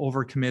anyone, so I'm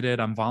overcommitted,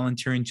 I'm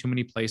volunteering too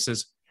many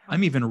places,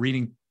 I'm even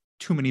reading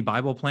too many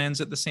Bible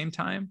plans at the same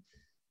time,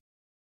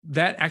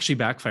 that actually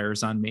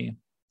backfires on me.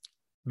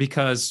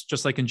 Because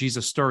just like in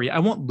Jesus' story, I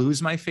won't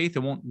lose my faith. It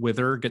won't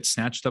wither, get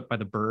snatched up by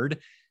the bird.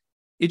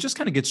 It just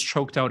kind of gets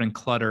choked out and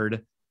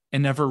cluttered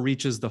and never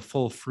reaches the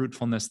full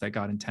fruitfulness that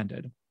God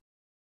intended.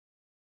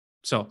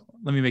 So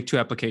let me make 2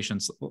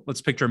 applications.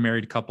 Let's picture a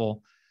married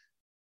couple,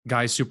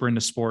 guys super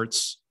into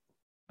sports.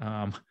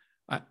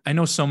 I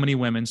know so many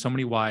women, so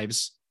many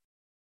wives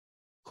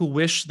who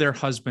wish their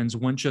husbands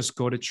wouldn't just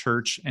go to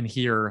church and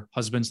hear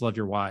husbands love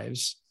your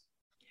wives,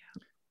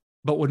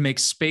 but would make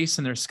space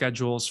in their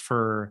schedules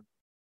for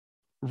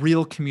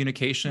real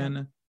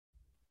communication,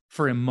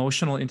 for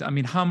emotional.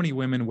 How many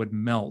women would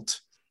melt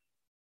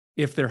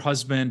if their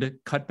husband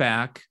cut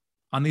back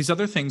on these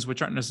other things,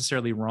 which aren't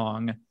necessarily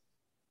wrong,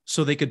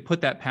 so they could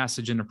put that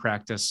passage into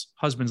practice?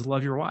 Husbands,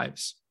 love your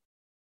wives.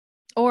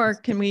 Or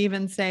can we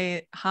even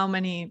say how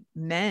many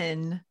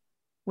men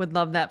would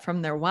love that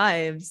from their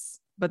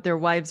wives, but their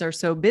wives are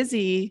so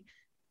busy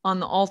on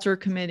the altar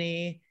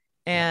committee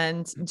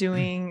and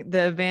doing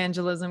the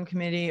evangelism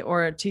committee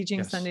or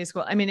teaching Sunday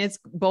school? It's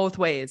both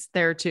ways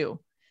there too.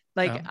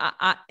 Like,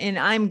 and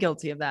I'm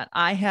guilty of that.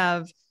 I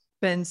have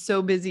been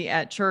so busy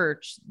at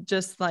church,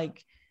 just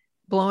like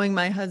blowing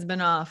my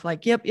husband off.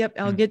 Like, yep.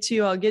 I'll get to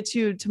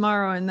you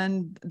tomorrow. And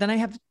then I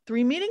have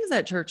 3 meetings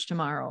at church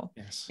tomorrow.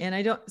 Yes. And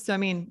I don't, so,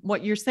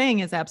 what you're saying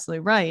is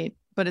absolutely right,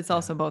 but it's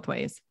also both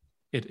ways.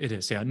 It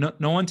is. Yeah.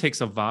 No one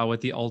takes a vow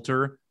at the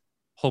altar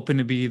hoping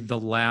to be the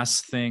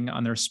last thing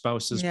on their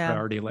spouse's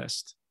priority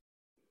list.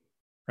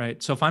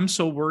 Right. So if I'm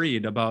so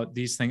worried about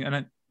these things,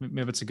 and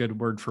maybe it's a good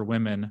word for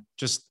women,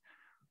 just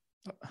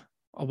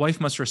a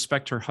wife must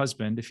respect her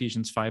husband.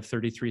 Ephesians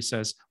 5:33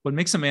 says, what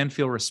makes a man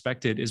feel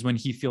respected is when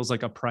he feels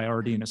like a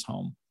priority in his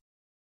home.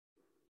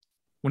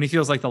 When he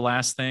feels like the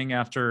last thing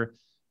after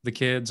the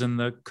kids and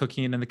the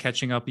cooking and the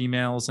catching up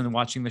emails and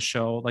watching the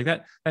show, like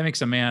that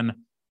makes a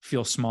man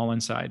feel small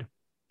inside.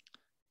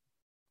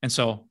 And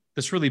so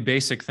this really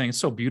basic thing, it's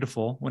so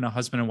beautiful when a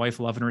husband and wife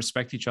love and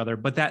respect each other,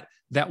 but that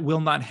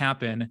will not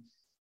happen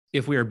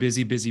if we are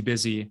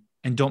busy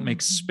and don't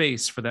make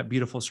space for that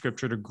beautiful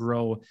scripture to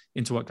grow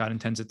into what God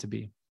intends it to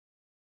be.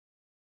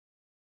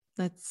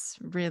 That's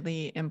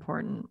really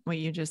important, what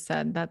you just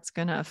said. That's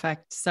going to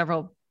affect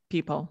several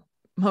people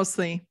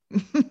Mostly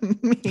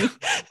me.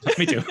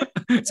 Me too.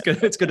 It's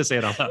good. It's good to say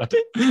it out loud.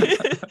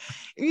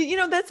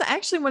 That's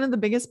actually one of the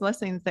biggest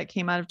blessings that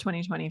came out of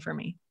 2020 for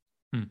me.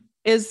 Hmm.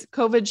 Is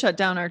COVID shut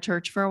down our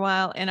church for a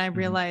while. And I Mhm.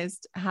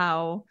 realized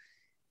how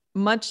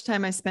much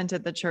time I spent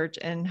at the church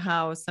and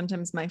how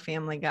sometimes my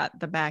family got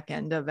the back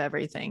end of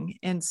everything.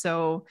 And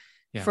so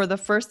Yeah. for the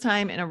first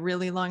time in a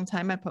really long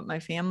time, I put my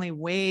family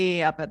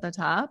way up at the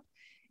top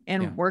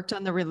and Yeah. worked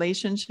on the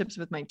relationships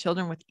with my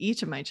children, with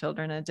each of my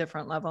children at a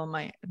different level.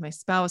 My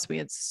spouse, we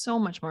had so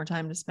much more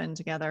time to spend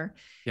together.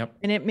 Yep.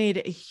 And it made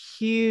a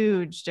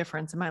huge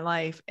difference in my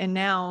life. And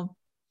now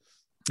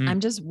I'm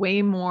just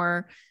way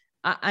more,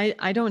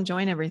 I don't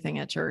join everything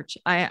at church.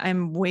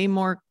 I'm way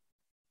more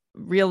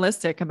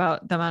realistic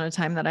about the amount of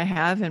time that I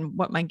have and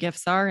what my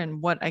gifts are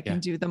and what I can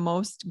do the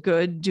most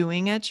good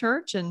doing at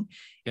church. And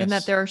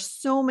that there are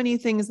so many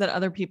things that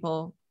other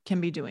people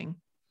can be doing.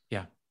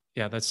 Yeah.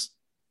 Yeah.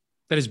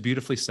 That is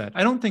beautifully said.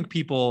 I don't think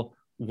people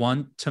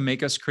want to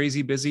make us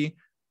crazy busy.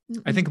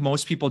 Mm-mm. I think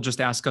most people just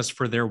ask us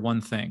for their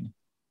one thing.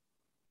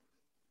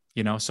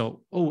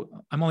 So,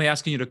 I'm only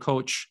asking you to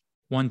coach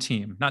one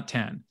team, not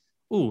 10.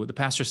 The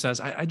pastor says,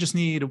 I just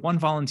need one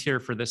volunteer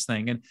for this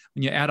thing. And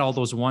when you add all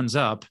those ones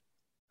up,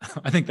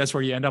 I think that's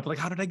where you end up like,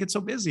 how did I get so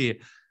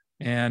busy?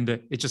 And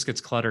it just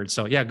gets cluttered.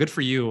 So yeah, good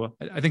for you.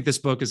 I think this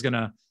book is going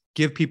to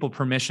give people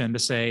permission to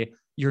say,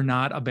 you're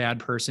not a bad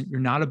person. You're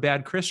not a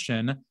bad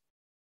Christian.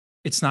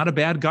 It's not a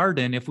bad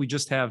garden if we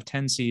just have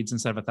 10 seeds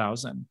instead of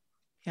 1,000.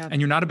 Yeah.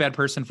 And you're not a bad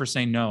person for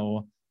saying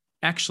no.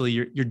 Actually,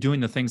 you're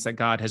doing the things that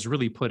God has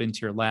really put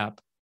into your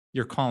lap.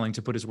 You're calling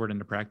to put his word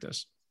into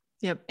practice.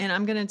 Yep. And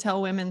I'm going to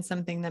tell women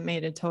something that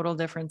made a total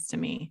difference to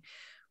me.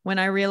 When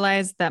I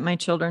realized that my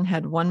children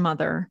had one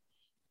mother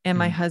and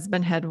my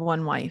husband had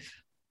one wife.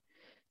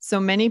 So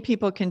many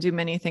people can do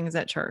many things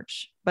at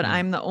church, but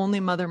I'm the only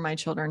mother my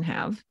children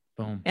have.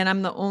 Boom. And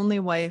I'm the only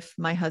wife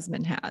my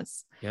husband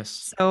has.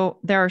 Yes. So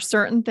there are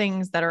certain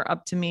things that are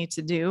up to me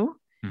to do,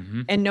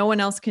 Mm-hmm. and no one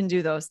else can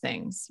do those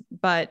things.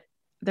 But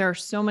there are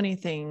so many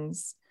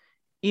things,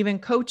 even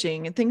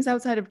coaching and things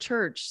outside of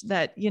church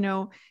that,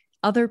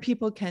 other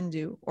people can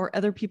do or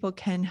other people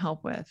can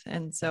help with.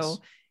 And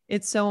so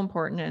it's so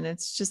important. And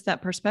it's just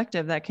that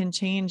perspective that can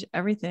change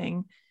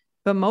everything.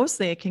 But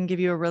mostly it can give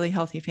you a really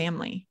healthy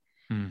family.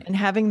 And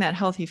having that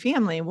healthy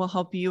family will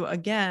help you,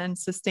 again,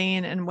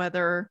 sustain and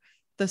weather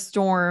the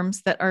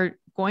storms that are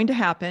going to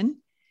happen.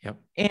 Yep.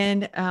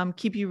 And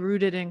keep you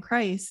rooted in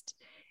Christ.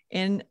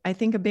 And I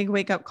think a big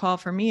wake-up call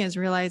for me is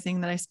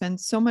realizing that I spend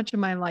so much of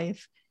my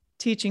life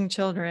teaching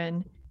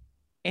children.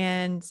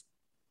 And,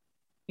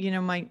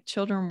 my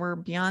children were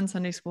beyond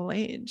Sunday school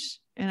age.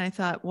 And I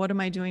thought, what am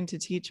I doing to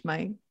teach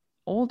my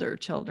older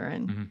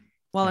children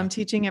while I'm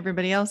teaching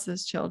everybody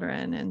else's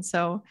children? And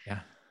so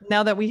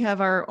now that we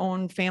have our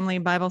own family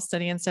Bible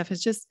study and stuff,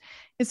 it's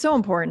so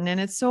important and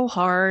it's so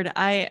hard.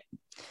 I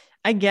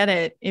get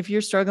it. If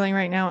you're struggling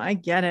right now, I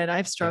get it.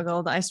 I've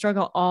struggled. I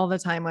struggle all the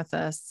time with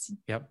this.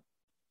 Yep.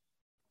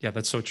 Yeah,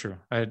 that's so true.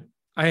 I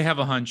have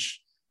a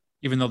hunch,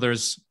 even though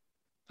there's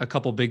a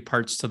couple big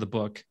parts to the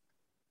book,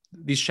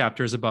 these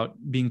chapters about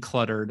being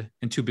cluttered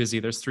and too busy.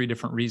 There's 3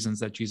 different reasons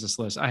that Jesus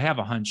lists. I have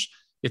a hunch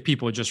if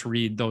people would just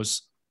read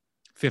those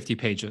 50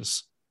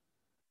 pages,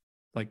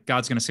 like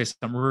God's going to say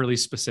something really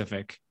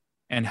specific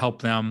and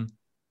help them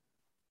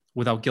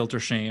without guilt or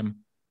shame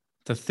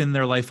to thin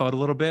their life out a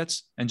little bit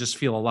and just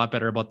feel a lot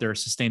better about their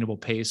sustainable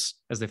pace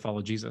as they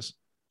follow Jesus.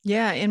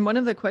 Yeah. And one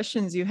of the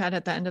questions you had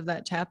at the end of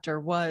that chapter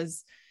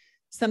was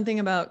something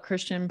about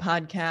Christian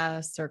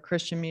podcasts or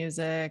Christian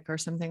music or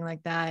something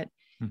like that.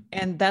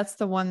 And that's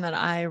the one that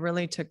I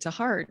really took to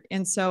heart.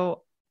 And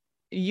so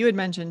you had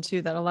mentioned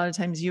too, that a lot of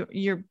times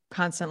you're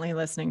constantly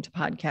listening to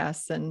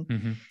podcasts,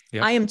 and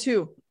I am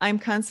too. I'm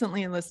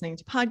constantly listening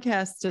to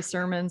podcasts, to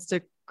sermons,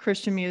 to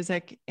Christian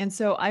music. And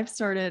so I've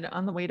started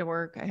on the way to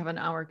work. I have an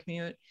hour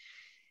commute.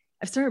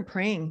 I've started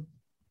praying,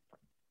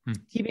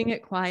 keeping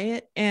it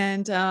quiet,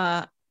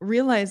 and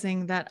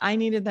realizing that I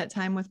needed that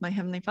time with my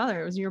Heavenly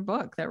Father. It was your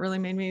book that really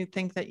made me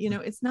think that,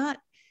 it's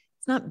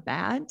not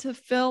bad to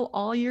fill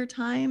all your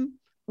time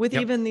with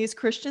even these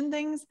Christian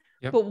things.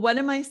 But what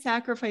am I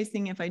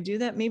sacrificing if I do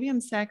that? Maybe I'm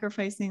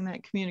sacrificing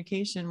that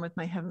communication with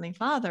my Heavenly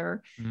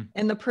Father,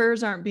 and the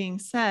prayers aren't being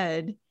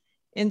said.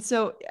 And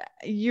so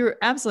you're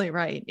absolutely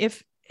right.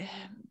 If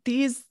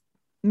these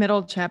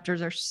middle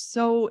chapters are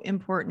so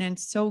important and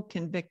so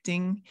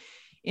convicting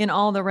in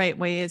all the right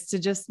ways to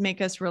just make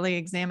us really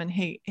examine,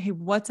 hey,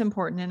 what's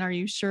important? And are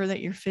you sure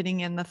that you're fitting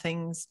in the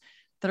things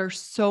that are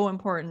so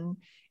important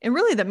and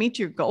really that meet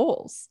your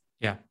goals?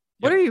 Yeah.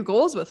 What are your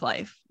goals with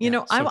life? I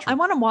true.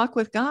 want to walk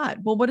with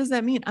God. Well, what does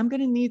that mean? I'm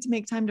going to need to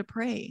make time to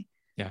pray.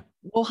 Yeah.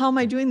 Well, how am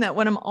I doing that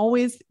when I'm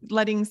always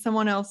letting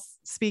someone else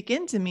speak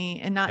into me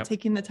and not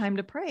taking the time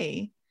to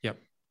pray? Yep.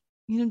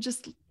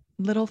 Just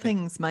little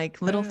things,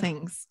 Mike, little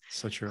things.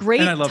 So true. Great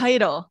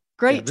title.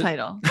 Great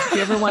title. If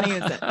you ever want to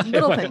use it.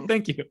 Little things.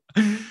 Thank you.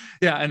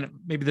 Yeah. And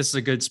maybe this is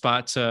a good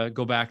spot to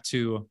go back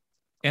to,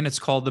 and it's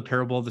called the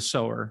parable of the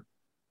sower,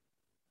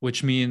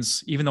 which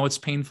means even though it's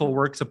painful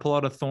work to pull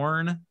out a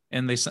thorn,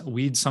 and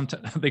weeds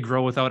sometimes they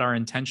grow without our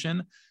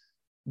intention.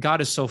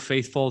 God is so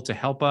faithful to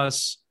help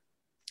us,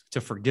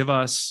 to forgive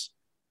us,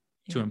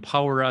 to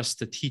empower us,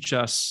 to teach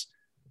us.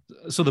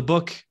 So the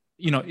book,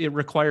 it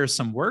requires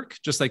some work,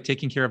 just like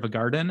taking care of a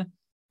garden,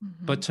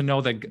 but to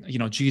know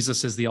that,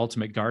 Jesus is the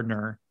ultimate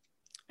gardener,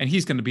 and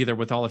he's going to be there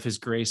with all of his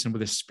grace and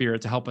with his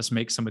spirit to help us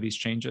make some of these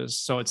changes.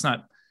 So it's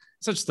not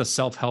just a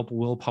self-help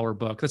willpower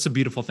book. That's a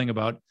beautiful thing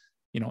about,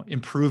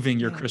 improving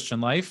your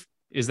Christian life,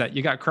 is that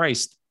you got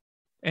Christ,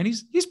 and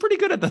he's pretty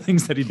good at the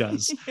things that he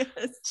does. Yes.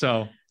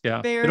 So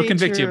yeah, Very it'll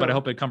convict you, true. but I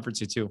hope it comforts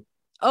you too.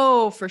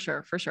 Oh, for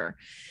sure. For sure.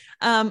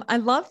 I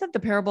love that the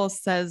parable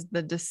says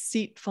the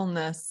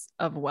deceitfulness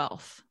of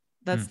wealth.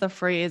 That's the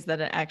phrase that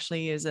it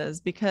actually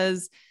uses,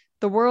 because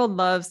the world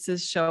loves to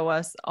show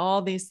us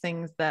all these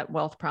things that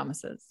wealth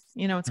promises.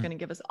 It's going to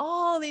give us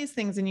all these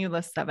things, and you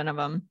list 7 of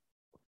them.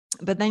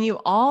 But then you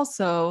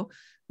also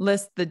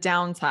list the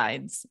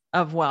downsides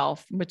of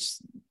wealth, which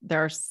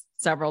there are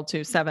several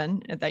to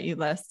 7 that you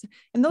list.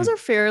 And those are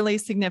fairly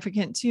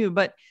significant too.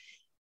 But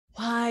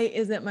why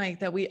is it, Mike,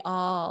 that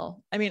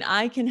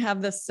I can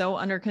have this so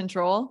under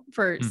control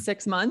for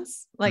 6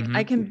 months. Like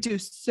I can do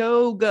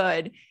so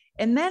good.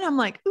 And then I'm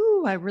like,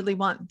 ooh, I really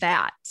want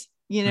that,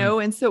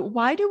 And so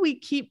why do we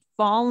keep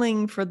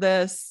falling for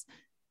this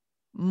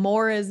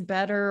more is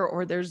better,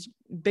 or there's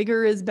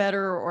bigger is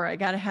better, or I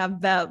got to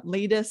have that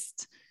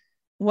latest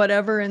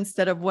whatever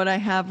instead of what I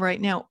have right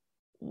now?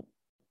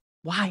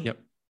 Why?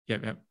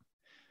 Yep.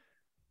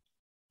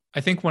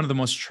 I think one of the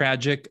most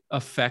tragic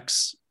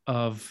effects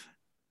of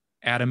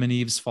Adam and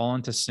Eve's fall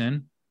into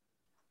sin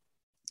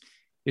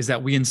is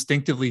that we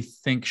instinctively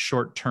think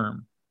short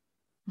term.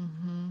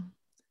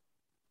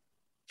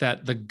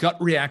 That the gut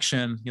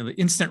reaction, the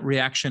instant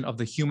reaction of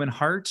the human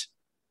heart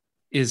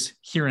is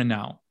here and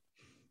now.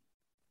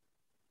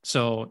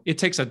 So it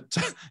takes a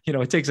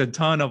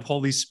ton of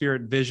Holy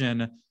Spirit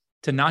vision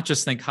to not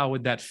just think, how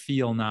would that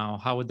feel now?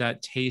 How would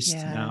that taste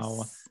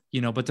now?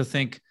 But to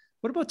think,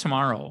 what about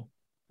tomorrow?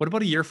 What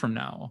about a year from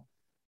now?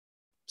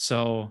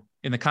 So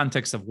in the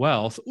context of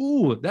wealth,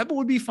 that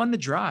would be fun to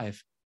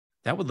drive.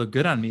 That would look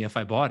good on me if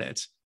I bought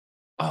it.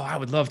 Oh, I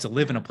would love to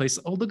live in a place.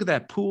 Oh, look at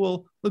that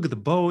pool. Look at the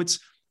boats.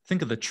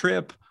 Think of the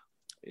trip.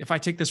 If I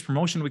take this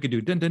promotion, we could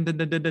do dun, dun, dun,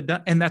 dun, dun, dun,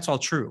 dun. And that's all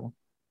true.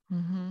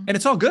 And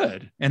it's all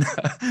good. And,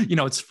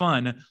 it's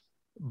fun.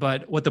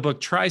 But what the book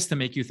tries to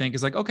make you think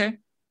is like, okay,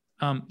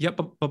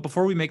 but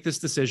before we make this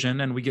decision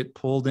and we get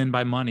pulled in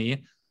by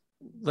money,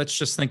 let's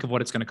just think of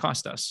what it's going to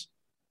cost us.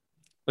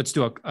 Let's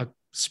do a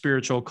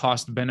spiritual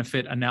cost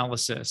benefit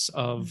analysis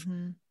of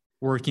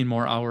working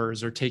more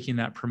hours or taking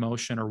that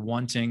promotion or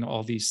wanting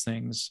all these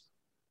things.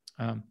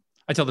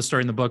 I tell the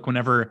story in the book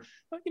whenever,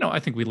 I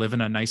think we live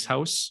in a nice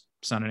house.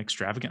 It's not an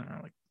extravagant,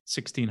 like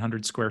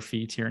 1,600 square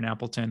feet here in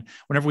Appleton.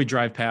 Whenever we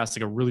drive past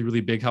like a really,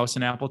 really big house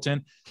in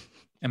Appleton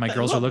and my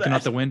girls are looking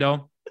out the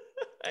window,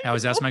 I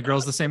always ask my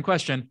girls the same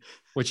question,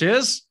 which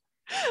is,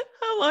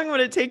 how long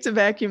would it take to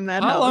vacuum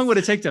that house? How long would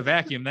it take to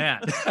vacuum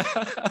that?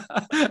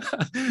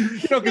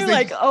 You're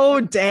like, oh,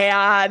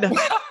 Dad.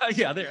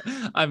 Yeah,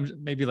 I'm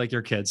maybe like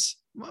your kids.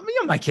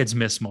 My kids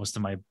miss most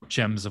of my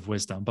gems of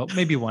wisdom, but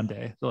maybe one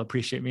day they'll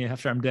appreciate me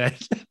after I'm dead.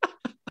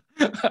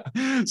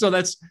 So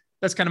that's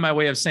kind of my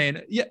way of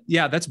saying,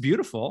 yeah, that's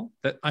beautiful.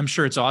 That I'm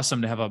sure it's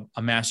awesome to have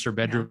a master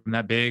bedroom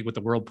that big with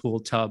the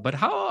whirlpool tub. But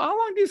how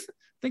long do you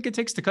think it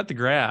takes to cut the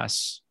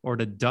grass or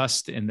to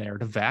dust in there,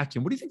 to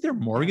vacuum? What do you think their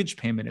mortgage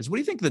payment is? What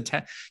do you think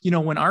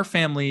when our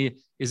family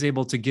is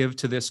able to give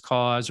to this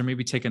cause or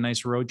maybe take a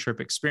nice road trip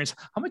experience,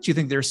 how much do you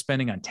think they're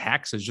spending on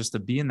taxes just to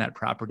be in that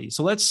property?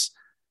 So let's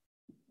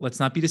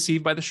not be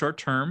deceived by the short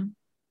term.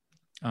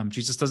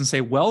 Jesus doesn't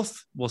say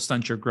wealth will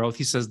stunt your growth.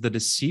 He says the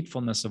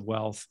deceitfulness of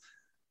wealth.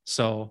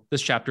 So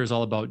this chapter is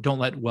all about don't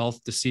let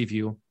wealth deceive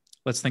you.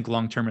 Let's think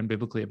long-term and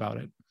biblically about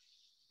it.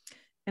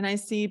 And I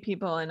see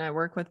people and I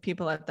work with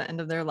people at the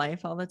end of their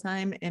life all the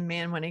time. And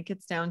man, when it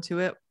gets down to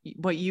it,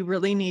 what you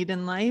really need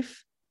in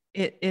life,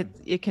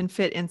 it can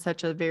fit in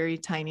such a very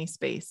tiny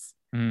space.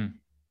 When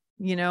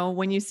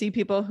you see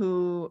people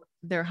who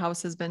their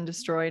house has been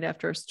destroyed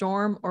after a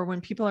storm, or when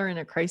people are in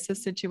a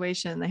crisis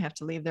situation, they have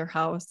to leave their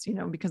house,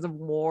 because of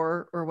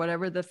war or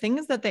whatever, the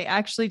things that they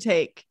actually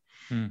take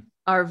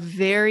are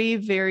very,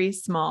 very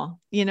small.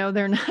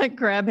 They're not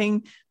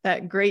grabbing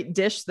that great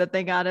dish that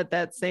they got at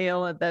that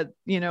sale at that,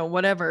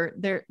 whatever.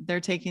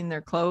 They're taking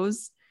their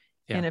clothes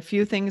and a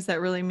few things that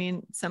really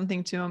mean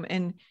something to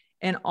them.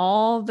 And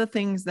all the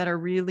things that are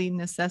really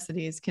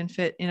necessities can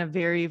fit in a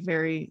very,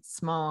 very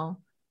small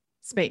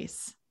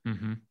space.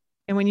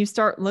 And when you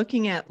start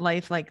looking at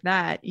life like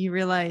that, you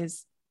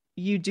realize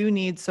you do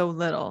need so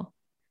little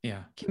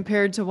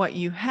compared to what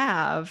you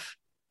have.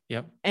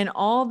 And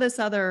all this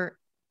other,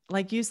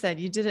 like you said,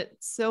 you did it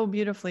so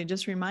beautifully,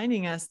 just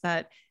reminding us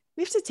that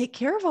we have to take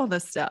care of all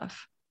this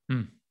stuff.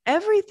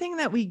 Everything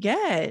that we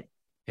get,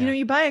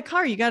 you buy a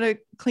car, you got to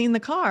clean the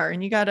car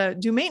and you got to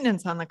do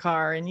maintenance on the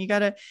car, and you got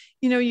to,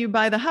 you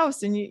buy the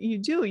house and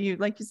you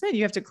like you said,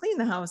 you have to clean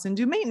the house and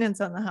do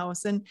maintenance on the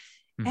house, and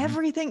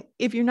everything.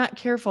 If you're not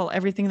careful,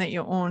 everything that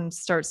you own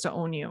starts to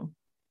own you.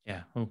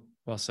 Yeah. Oh,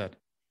 Well said.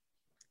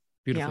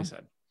 Beautifully Yeah.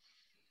 said.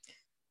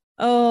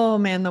 Oh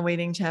man, the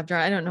waiting chapter.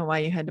 I don't know why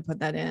you had to put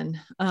that in.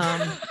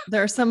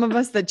 There are some of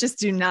us that just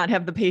do not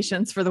have the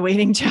patience for the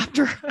waiting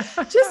chapter.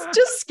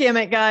 Just skim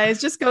it, guys.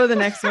 Just go to the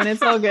next one.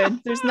 It's all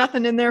good. There's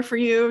nothing in there for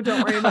you.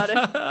 Don't worry about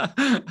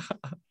it.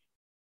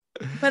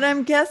 But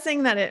I'm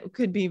guessing that it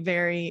could be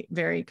very,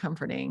 very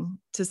comforting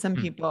to some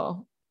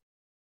people.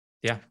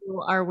 Yeah.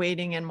 Who are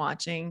waiting and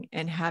watching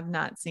and have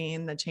not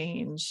seen the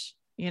change.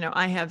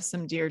 I have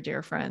some dear,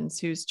 dear friends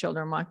whose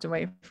children walked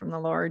away from the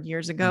Lord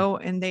years ago,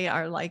 and they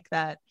are like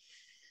that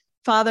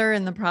father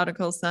and the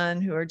prodigal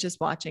son who are just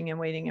watching and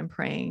waiting and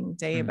praying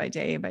day by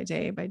day by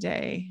day by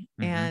day.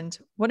 And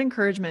what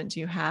encouragement do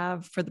you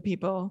have for the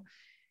people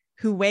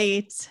who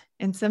wait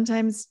and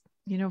sometimes,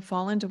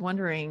 fall into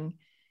wondering,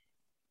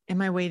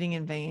 am I waiting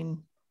in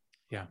vain?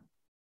 Yeah.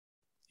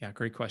 Yeah.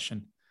 Great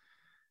question.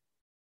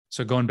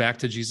 So going back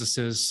to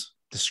Jesus's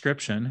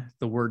description,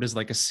 the word is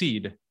like a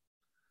seed.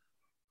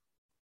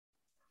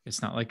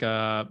 It's not like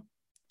a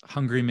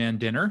hungry man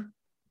dinner.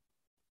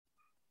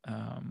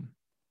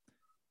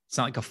 It's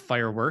not like a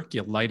firework.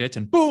 You light it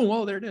and boom,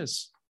 oh, there it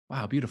is.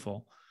 Wow,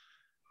 beautiful.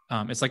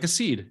 It's like a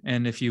seed.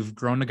 And if you've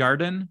grown a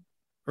garden,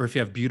 or if you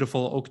have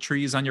beautiful oak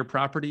trees on your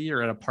property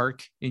or at a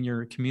park in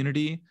your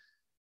community,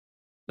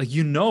 like,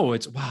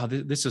 it's, wow,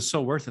 this is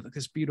so worth it. Like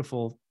this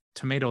beautiful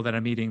tomato that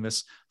I'm eating,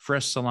 this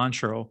fresh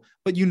cilantro,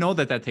 but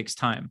that takes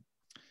time.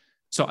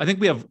 So I think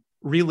we have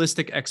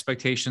realistic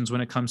expectations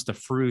when it comes to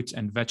fruit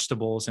and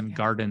vegetables and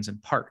gardens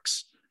and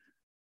parks.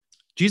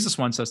 Jesus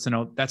wants us to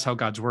know that's how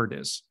God's word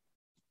is.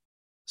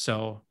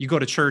 So you go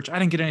to church, I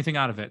didn't get anything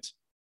out of it.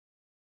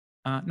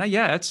 Not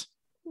yet.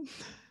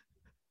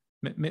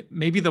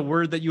 Maybe the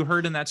word that you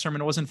heard in that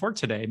sermon wasn't for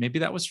today. Maybe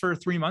that was for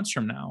 3 months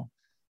from now,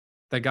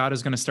 that God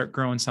is going to start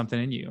growing something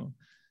in you.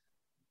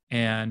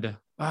 And,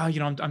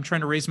 I'm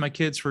trying to raise my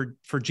kids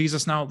for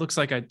Jesus now. It looks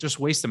like I just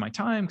wasted my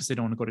time because they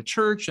don't want to go to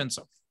church. And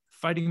so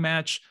fighting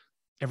match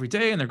every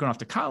day, and they're going off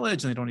to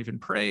college and they don't even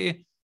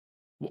pray.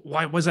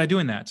 Why was I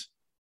doing that?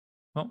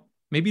 Well,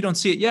 maybe you don't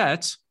see it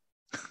yet.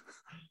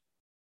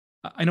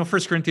 I know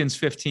 1 Corinthians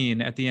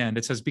 15 at the end,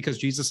 it says, because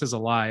Jesus is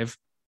alive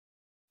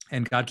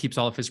and God keeps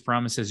all of his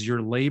promises,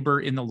 your labor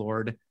in the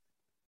Lord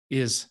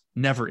is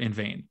never in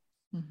vain.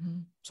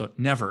 So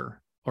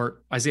never.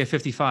 Or Isaiah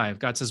 55,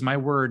 God says, my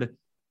word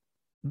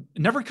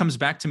never comes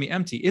back to me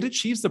empty. It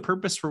achieves the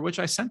purpose for which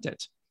I sent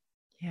it.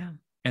 Yeah.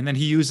 And then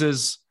he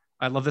uses,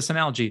 I love this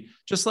analogy,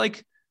 just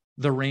like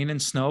the rain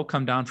and snow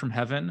come down from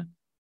heaven.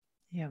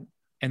 Yeah.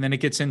 And then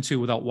it gets into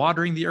without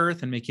watering the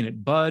earth and making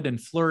it bud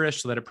and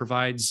flourish so that it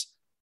provides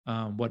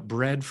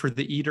bread for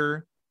the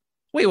eater.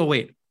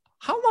 Wait.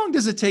 How long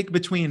does it take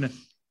between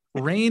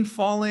rain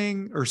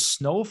falling or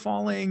snow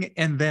falling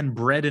and then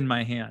bread in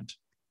my hand?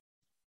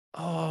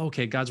 Oh,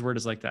 okay. God's word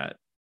is like that.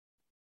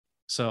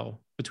 So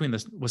between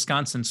the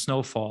Wisconsin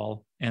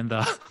snowfall and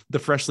the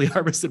freshly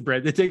harvested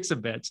bread, it takes a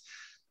bit.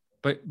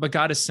 But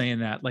God is saying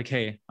that, like,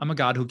 hey, I'm a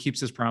God who keeps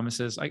his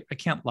promises. I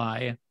can't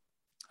lie.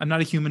 I'm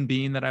not a human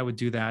being that I would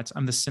do that.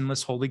 I'm the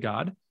sinless, holy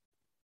God.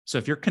 So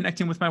if you're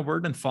connecting with my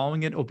word and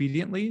following it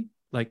obediently,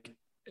 like,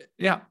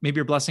 yeah, maybe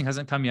your blessing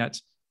hasn't come yet.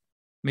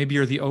 Maybe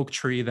you're the oak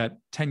tree that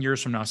 10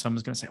 years from now,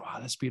 someone's going to say, wow,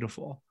 that's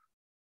beautiful.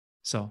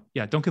 So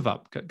yeah, don't give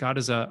up. God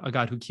is a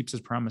God who keeps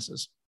his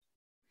promises.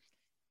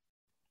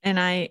 And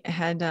I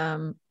had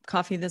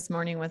coffee this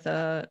morning with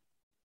a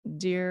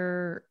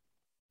dear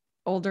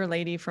older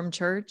lady from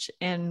church.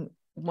 And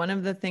one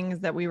of the things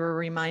that we were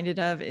reminded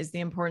of is the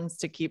importance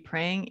to keep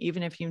praying,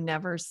 even if you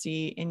never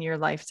see in your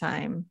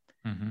lifetime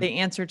the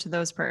answer to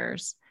those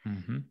prayers.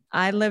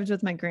 I lived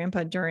with my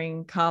grandpa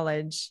during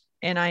college,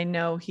 and I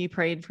know he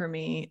prayed for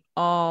me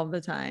all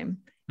the time.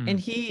 And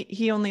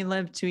he only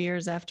lived 2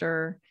 years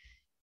after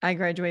I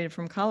graduated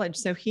from college.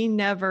 So he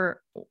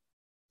never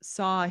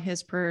saw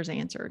his prayers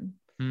answered.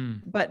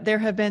 But there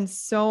have been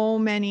so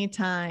many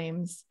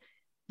times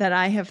that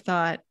I have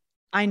thought,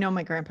 I know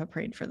my grandpa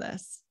prayed for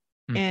this.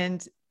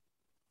 And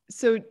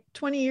so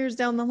 20 years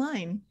down the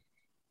line,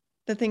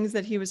 the things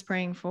that he was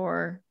praying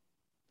for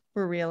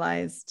were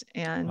realized.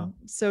 And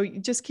so you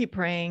just keep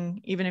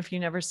praying, even if you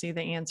never see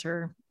the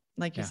answer.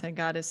 Like you said,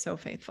 God is so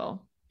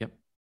faithful. Yep.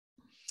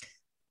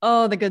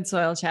 Oh, the good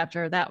soil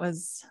chapter. That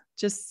was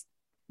just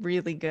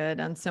really good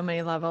on so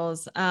many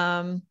levels.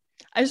 I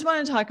just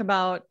want to talk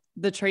about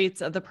the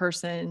traits of the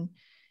person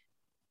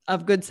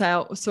of good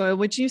soil,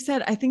 which you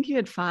said, I think you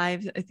had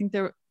 5. I think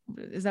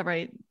is that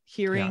right?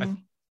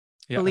 Hearing,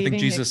 believing, I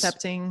think Jesus,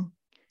 accepting.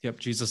 Yep.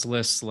 Jesus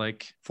lists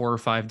like 4 or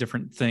 5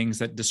 different things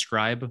that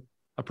describe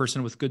a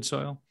person with good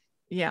soil.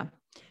 Yeah.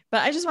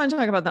 But I just want to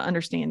talk about the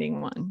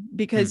understanding one,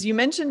 because you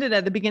mentioned it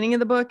at the beginning of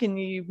the book and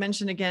you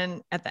mentioned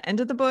again at the end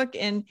of the book.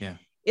 And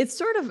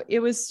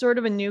it was sort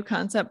of a new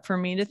concept for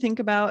me to think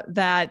about,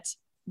 that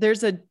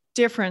there's a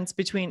difference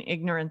between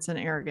ignorance and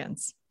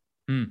arrogance,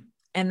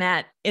 and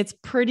that it's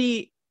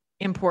pretty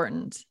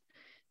important.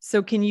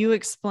 So can you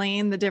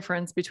explain the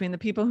difference between the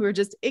people who are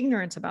just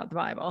ignorant about the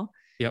Bible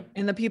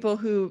and the people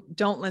who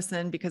don't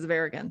listen because of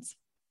arrogance?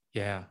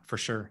 Yeah, for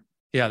sure.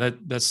 Yeah,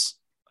 that's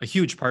a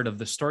huge part of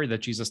the story that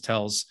Jesus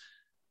tells.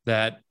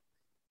 that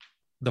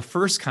the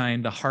first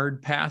kind, the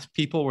hard path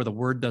people where the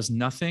word does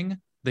nothing,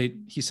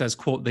 he says,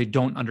 quote, they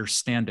don't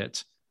understand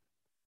it.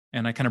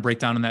 And I kind of break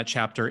down in that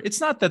chapter.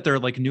 It's not that they're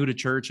like new to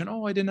church and,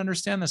 oh, I didn't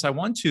understand this. I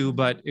want to,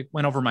 but it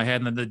went over my head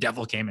and then the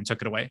devil came and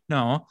took it away.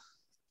 No,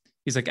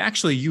 he's like,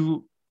 actually,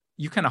 you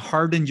kind of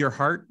hardened your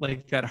heart,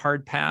 like that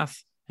hard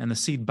path, and the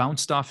seed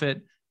bounced off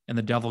it and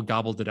the devil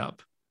gobbled it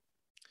up.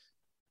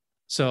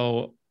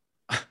 So,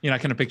 I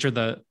kind of picture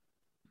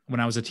when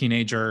I was a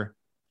teenager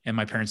and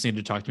my parents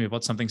needed to talk to me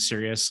about something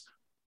serious.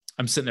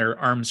 I'm sitting there,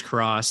 arms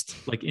crossed,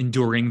 like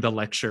enduring the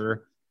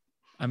lecture.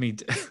 I mean,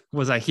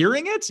 was I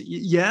hearing it?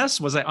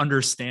 Yes. Was I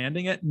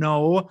understanding it?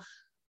 No.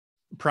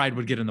 Pride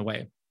would get in the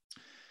way.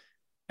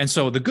 And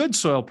so the good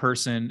soil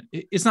person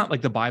is not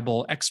like the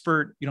Bible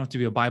expert. You don't have to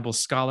be a Bible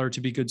scholar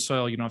to be good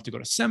soil. You don't have to go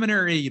to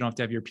seminary. You don't have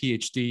to have your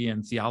PhD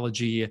in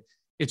theology.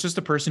 It's just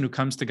a person who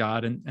comes to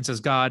God and says,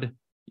 God,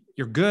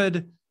 you're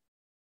good.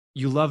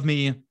 You love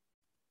me.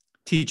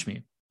 Teach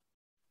me.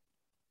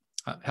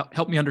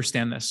 Help me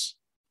understand this.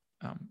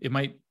 It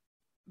might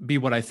be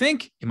what I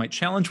think. It might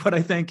challenge what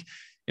I think.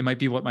 It might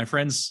be what my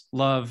friends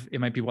love. It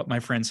might be what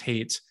my friends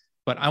hate.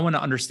 But I want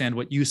to understand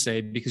what you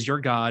say because you're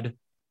God.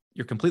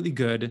 You're completely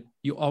good.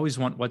 You always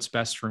want what's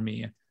best for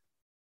me.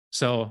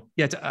 So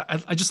yeah,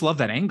 I just love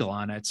that angle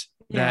on it.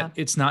 That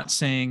it's not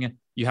saying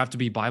you have to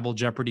be Bible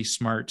Jeopardy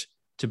smart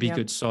to be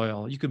good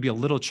soil. You could be a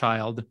little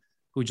child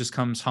who just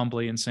comes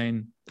humbly and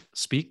saying,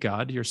 speak,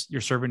 God, your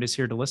servant is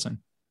here to listen.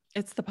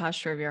 It's the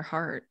posture of your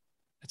heart.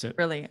 That's it.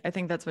 Really. I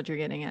think that's what you're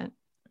getting at.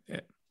 Yeah.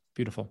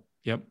 Beautiful.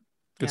 Yep.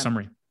 Good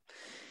summary.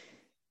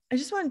 I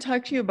just want to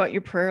talk to you about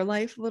your prayer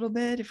life a little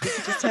bit. If we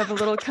could just have a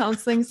little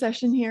counseling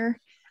session here.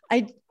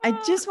 I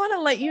just want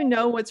to let you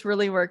know what's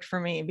really worked for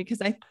me,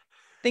 because I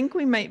think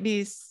we might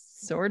be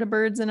sort of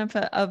birds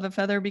of a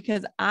feather,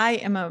 because I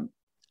am an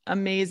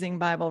amazing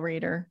Bible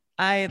reader.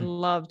 I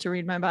love to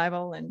read my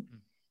Bible and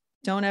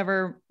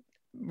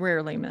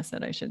rarely miss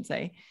it, I should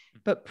say.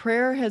 But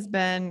prayer has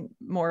been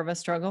more of a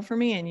struggle for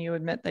me. And you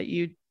admit that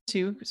you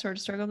too sort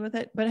of struggled with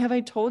it. But have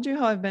I told you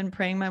how I've been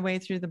praying my way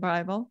through the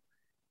Bible?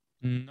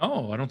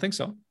 No, I don't think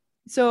so.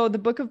 So the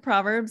book of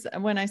Proverbs,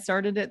 when I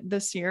started it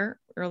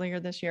earlier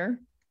this year,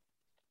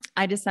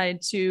 I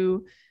decided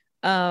to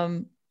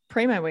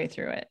pray my way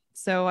through it.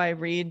 So I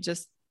read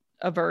just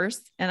a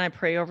verse and I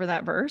pray over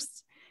that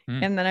verse.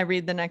 And then I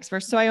read the next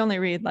verse. So I only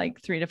read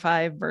like 3 to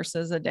 5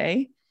 verses a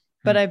day,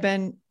 but I've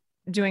been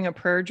doing a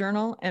prayer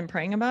journal and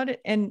praying about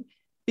it. And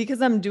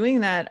because I'm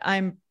doing that,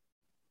 I'm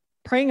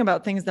praying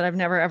about things that I've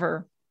never,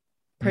 ever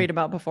prayed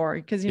about before.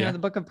 Because, you know, the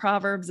book of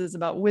Proverbs is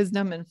about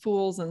wisdom and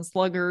fools and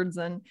sluggards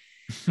and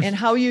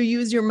how you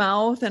use your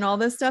mouth and all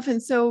this stuff.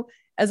 And so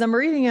as I'm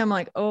reading, I'm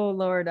like, oh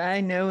Lord, I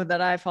know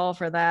that I fall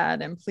for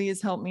that. And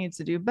please help me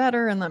to do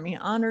better and let me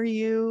honor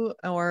you.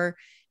 Or,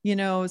 you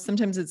know,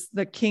 sometimes it's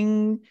the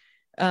king,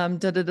 So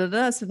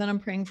then I'm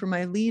praying for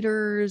my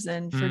leaders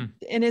and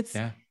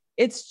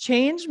it's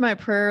changed my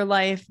prayer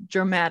life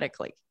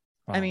dramatically.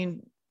 Wow. I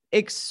mean,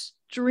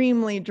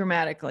 extremely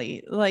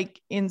dramatically,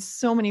 like in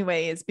so many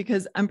ways,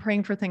 because I'm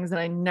praying for things that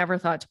I never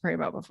thought to pray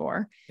about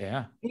before.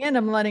 Yeah. And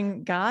I'm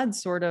letting God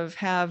sort of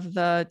have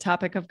the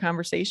topic of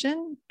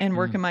conversation and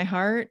work in my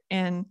heart.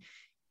 And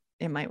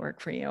it might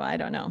work for you. I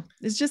don't know.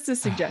 It's just a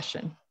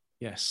suggestion.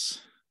 Yes.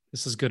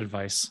 This is good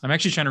advice. I'm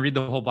actually trying to read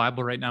the whole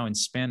Bible right now in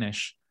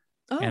Spanish.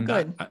 Oh, and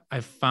good. I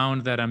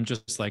found that I'm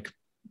just like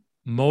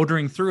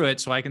motoring through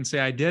it so I can say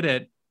I did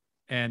it.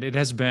 And it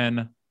has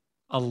been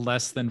a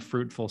less than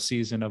fruitful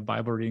season of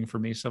Bible reading for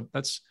me. So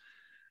that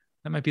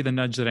might be the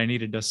nudge that I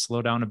needed to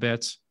slow down a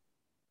bit.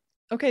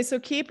 Okay. So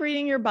keep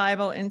reading your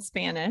Bible in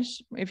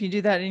Spanish. If you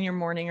do that in your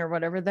morning or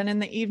whatever, then in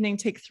the evening,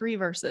 take 3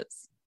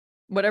 verses,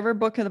 whatever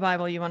book of the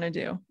Bible you want to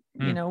do,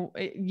 you know,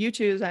 you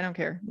choose, I don't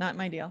care, not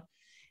my deal.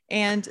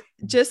 And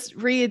just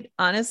read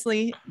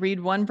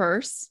 1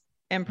 verse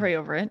and pray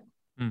over it.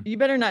 You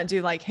better not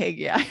do like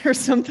Haggai or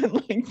something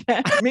like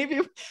that.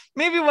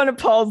 Maybe one of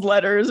Paul's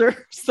letters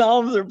or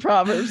Psalms or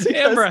Proverbs.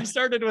 Amber, I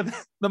started with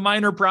the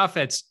minor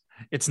prophets.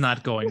 It's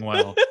not going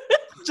well.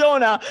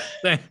 Jonah.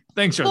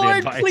 Thanks for Lord, the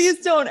advice. Please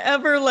don't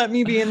ever let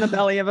me be in the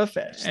belly of a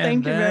fish.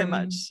 Thank you very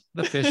much.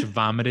 The fish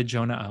vomited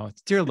Jonah out.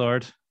 Dear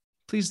Lord,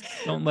 please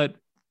don't let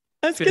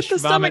Let's fish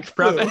get the vomit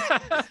stomach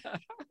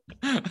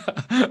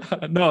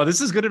prophet. No,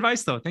 this is good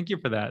advice though. Thank you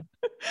for that.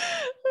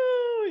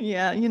 Oh,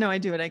 yeah. You know, I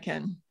do what I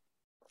can.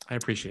 I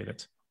appreciate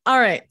it. All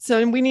right.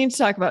 So we need to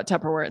talk about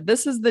Tupperware.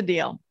 This is the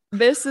deal.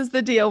 This is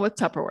the deal with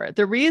Tupperware.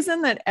 The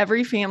reason that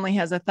every family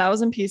has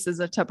 1,000 pieces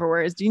of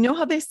Tupperware is, do you know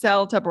how they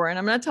sell Tupperware? And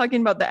I'm not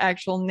talking about the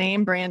actual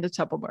name brand of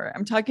Tupperware.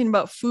 I'm talking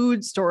about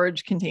food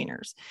storage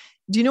containers.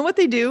 Do you know what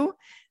they do?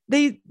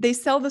 They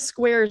sell the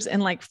squares in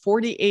like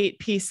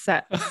 48-piece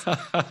sets.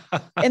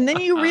 And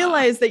then you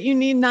realize that you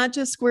need not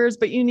just squares,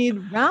 but you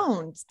need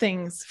round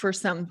things for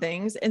some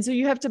things. And so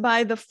you have to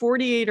buy the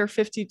 48 or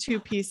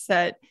 52-piece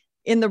set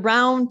in the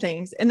round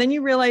things. And then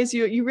you realize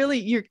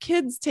your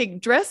kids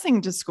take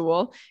dressing to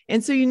school.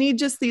 And so you need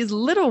just these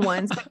little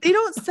ones, but they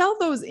don't sell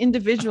those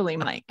individually,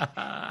 Mike.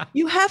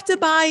 You have to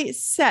buy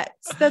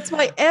sets. That's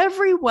why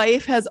every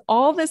wife has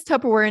all this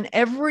Tupperware, and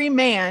every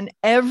man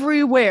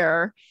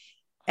everywhere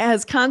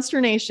has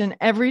consternation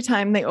every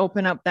time they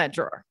open up that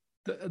drawer.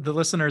 The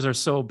listeners are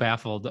so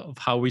baffled of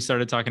how we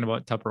started talking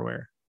about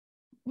Tupperware.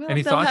 Well,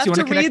 Any thoughts? You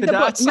want to connect the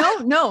dots?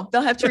 No,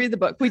 they'll have to read the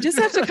book. We just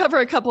have to cover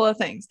a couple of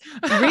things.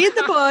 Read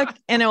the book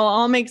and it will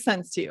all make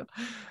sense to you.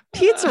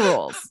 Pizza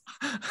rolls.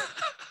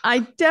 I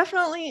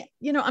definitely,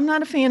 I'm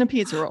not a fan of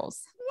pizza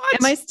rolls.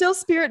 What? Am I still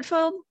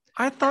spirit-filled?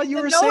 I thought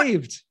you were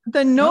saved.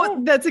 The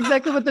note, That's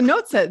exactly what the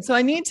note said. So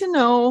I need to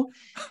know,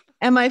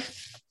 am I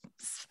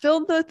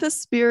filled with the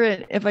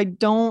Spirit if I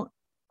don't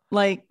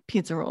like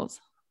pizza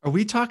rolls? Are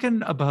we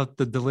talking about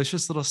the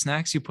delicious little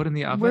snacks you put in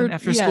the oven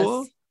after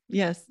school?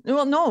 Yes.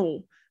 Well,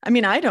 no. I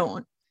mean, I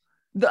don't.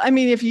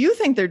 If you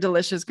think they're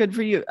delicious, good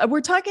for you.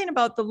 We're talking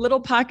about the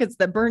little pockets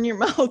that burn your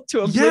mouth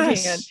to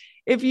oblivion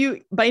if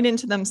you bite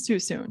into them too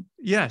soon.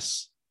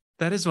 Yes.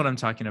 That is what I'm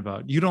talking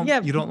about. You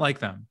don't like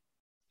them.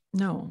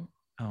 No.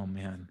 Oh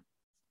man.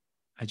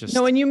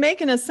 No, and you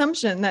make an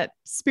assumption that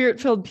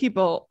spirit-filled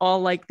people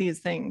all like these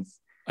things.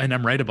 And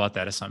I'm right about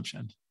that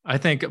assumption. I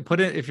think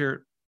if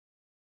you're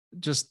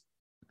just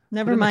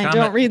never mind.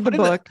 Don't read the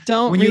book.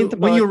 Don't read the book.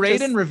 When you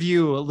rate and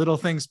review Little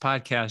Things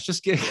podcast,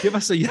 just give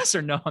us a yes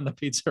or no on the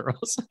pizza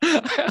rolls.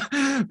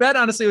 That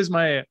honestly was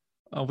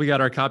we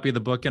got our copy of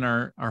the book in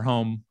our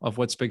home of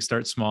What's Big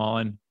Start Small.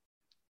 And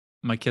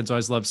my kids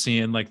always love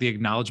seeing like the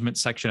acknowledgement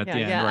section at the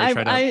end.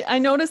 Yeah. I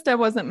noticed I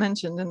wasn't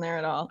mentioned in there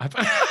at all.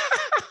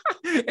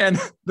 And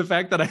the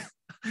fact that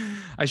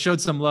I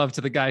showed some love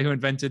to the guy who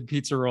invented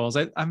pizza rolls.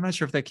 I'm not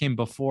sure if that came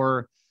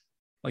before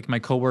like my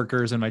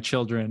coworkers and my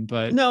children,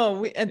 but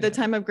no, at the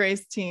Time of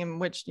Grace team,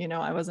 which,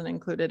 I wasn't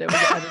included. It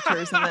was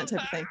editors and that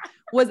type of thing,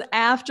 was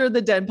after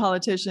the dead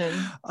politician.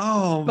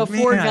 Oh,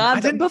 before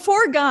man.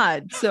 Before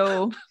God.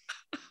 So,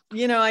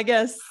 I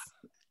guess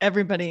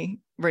everybody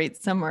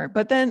rates somewhere.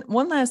 But then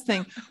one last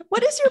thing,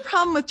 what is your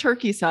problem with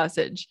turkey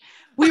sausage?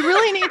 We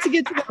really need to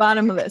get to the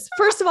bottom of this.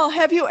 First of all,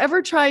 have you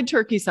ever tried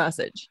turkey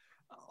sausage?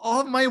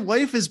 Oh, my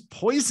wife is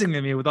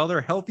poisoning me with all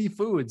their healthy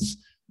foods.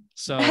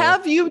 So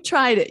have you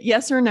tried it?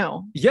 Yes or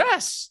no?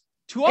 Yes.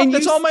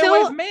 That's all my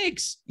wife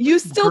makes. You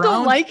still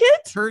don't like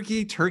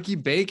it? Turkey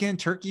bacon,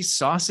 turkey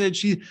sausage.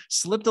 She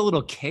slipped a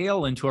little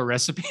kale into a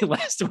recipe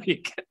last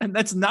week, and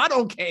that's not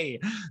okay.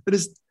 That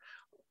is,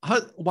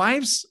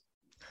 wives,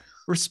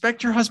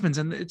 respect your husbands.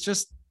 And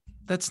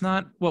that's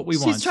not what we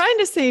want. She's trying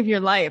to save your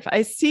life.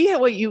 I see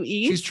what you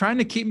eat. She's trying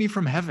to keep me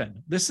from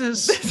heaven. This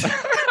is,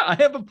 I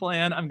have a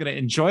plan. I'm going to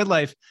enjoy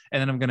life, and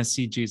then I'm going to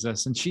see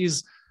Jesus. And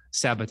she's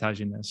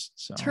sabotaging this.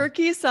 So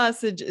turkey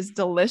sausage is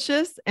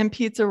delicious and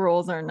pizza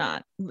rolls are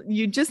not.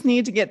 You just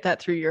need to get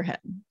that through your head.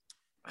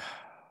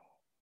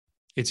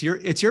 It's your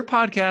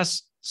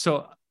podcast.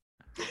 So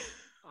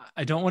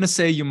I don't want to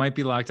say you might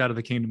be locked out of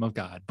the kingdom of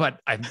God, but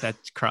that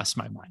crossed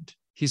my mind.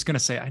 He's going to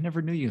say, I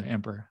never knew you,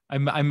 Amber.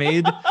 I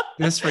made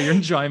this for your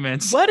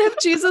enjoyment. What if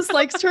Jesus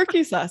likes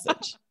turkey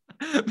sausage?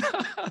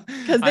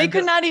 Because they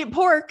could not eat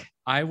pork.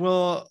 I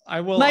will.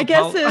 My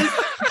guess is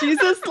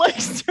Jesus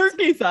likes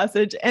turkey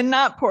sausage and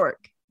not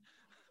pork.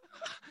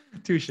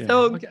 Touche.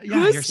 So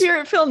who's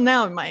spirit-filled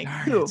now, Mike?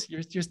 Who?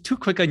 You're too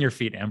quick on your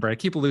feet, Amber. I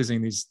keep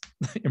losing these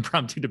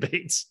impromptu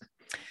debates.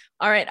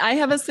 All right. I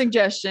have a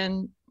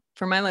suggestion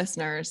for my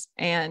listeners,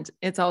 and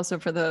it's also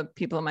for the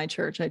people in my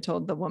church. I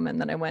told the woman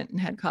that I went and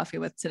had coffee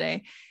with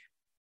today.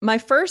 My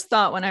first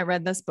thought when I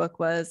read this book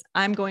was,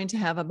 I'm going to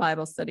have a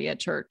Bible study at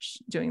church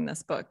doing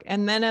this book.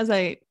 And then as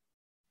I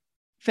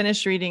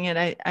finished reading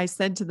it, I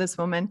said to this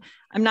woman,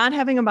 I'm not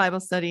having a Bible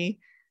study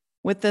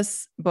with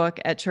this book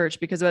at church,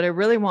 because what I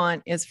really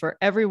want is for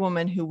every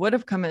woman who would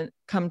have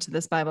come to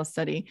this Bible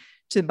study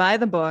to buy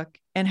the book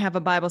and have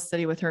a Bible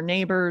study with her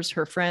neighbors,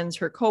 her friends,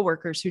 her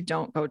coworkers who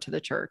don't go to the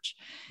church.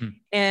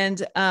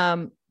 And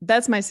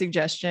that's my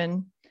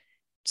suggestion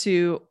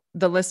to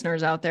the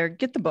listeners out there.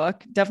 Get the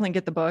book, definitely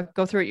get the book,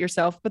 go through it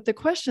yourself. But the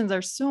questions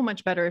are so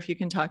much better if you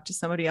can talk to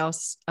somebody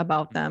else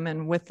about them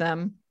and with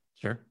them.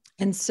 Sure.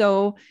 And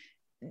so,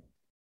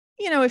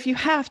 if you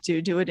have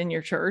to, do it in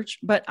your church,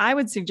 but I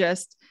would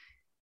suggest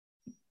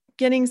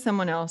getting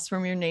someone else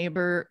from your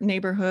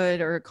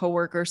neighborhood or a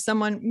coworker,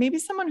 maybe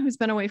someone who's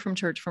been away from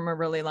church from a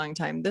really long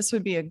time. This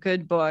would be a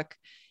good book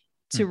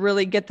to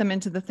really get them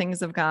into the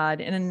things of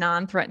God in a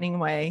non-threatening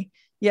way.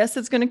 Yes,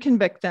 it's going to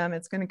convict them.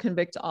 It's going to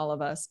convict all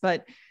of us,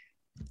 but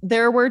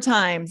there were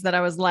times that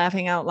I was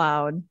laughing out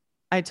loud.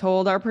 I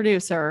told our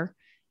producer,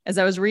 as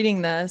I was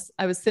reading this,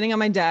 I was sitting on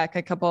my deck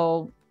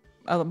about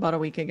a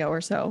week ago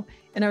or so,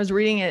 and I was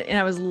reading it and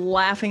I was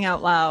laughing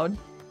out loud.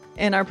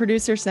 And our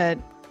producer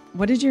said,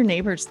 what did your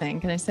neighbors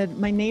think? And I said,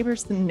 my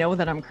neighbors know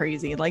that I'm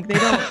crazy. Like they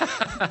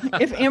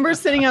don't, if Amber's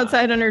sitting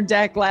outside on her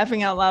deck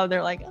laughing out loud,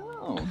 they're like,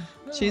 oh,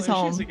 she's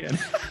home.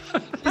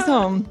 She's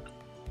home.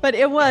 But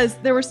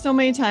there were so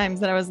many times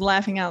that I was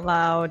laughing out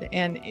loud.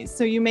 And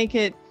so you make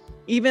it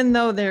even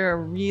though there are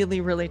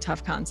really, really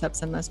tough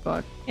concepts in this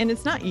book, and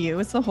it's not you,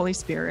 it's the Holy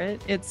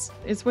Spirit. It's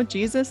what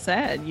Jesus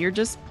said. You're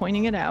just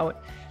pointing it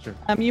out. Sure.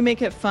 You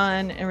make it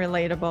fun and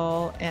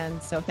relatable.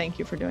 And so thank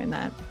you for doing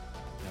that.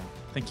 Yeah,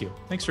 thank you.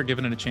 Thanks for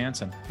giving it a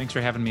chance. And thanks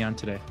for having me on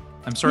today.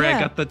 I'm sorry I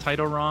got the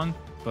title wrong,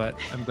 but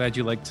I'm glad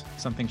you liked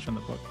some things from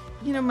the book.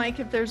 You know, Mike,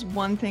 if there's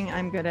one thing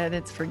I'm good at,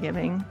 it's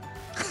forgiving.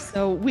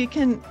 So we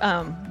can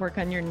work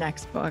on your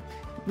next book.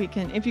 We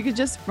can, if you could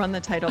just run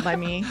the title by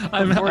me.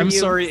 I'm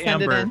sorry,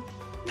 Amber.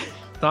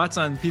 Thoughts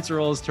on pizza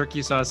rolls,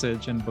 turkey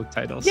sausage, and book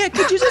titles. Yeah,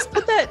 could you just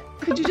put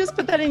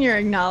that in your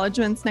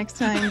acknowledgments next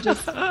time?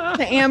 Just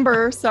to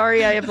Amber,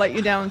 sorry I have let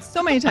you down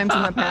so many times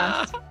in the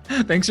past.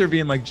 Thanks for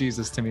being like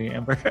Jesus to me,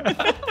 Amber.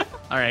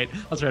 All right,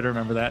 I'll try to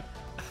remember that.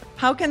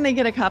 How can they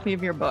get a copy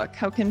of your book?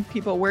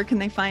 Where can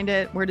they find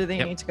it? Where do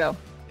they need to go?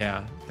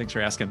 Yeah, thanks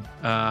for asking.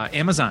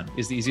 Amazon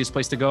is the easiest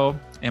place to go.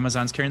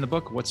 Amazon's carrying the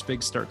book, What's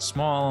Big Starts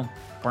Small.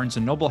 Barnes &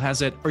 Noble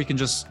has it, or you can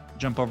just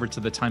jump over to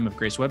the Time of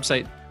Grace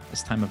website.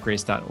 It's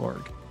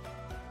timeofgrace.org.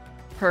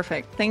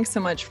 Perfect. Thanks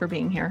so much for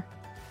being here.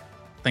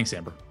 Thanks,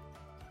 Amber.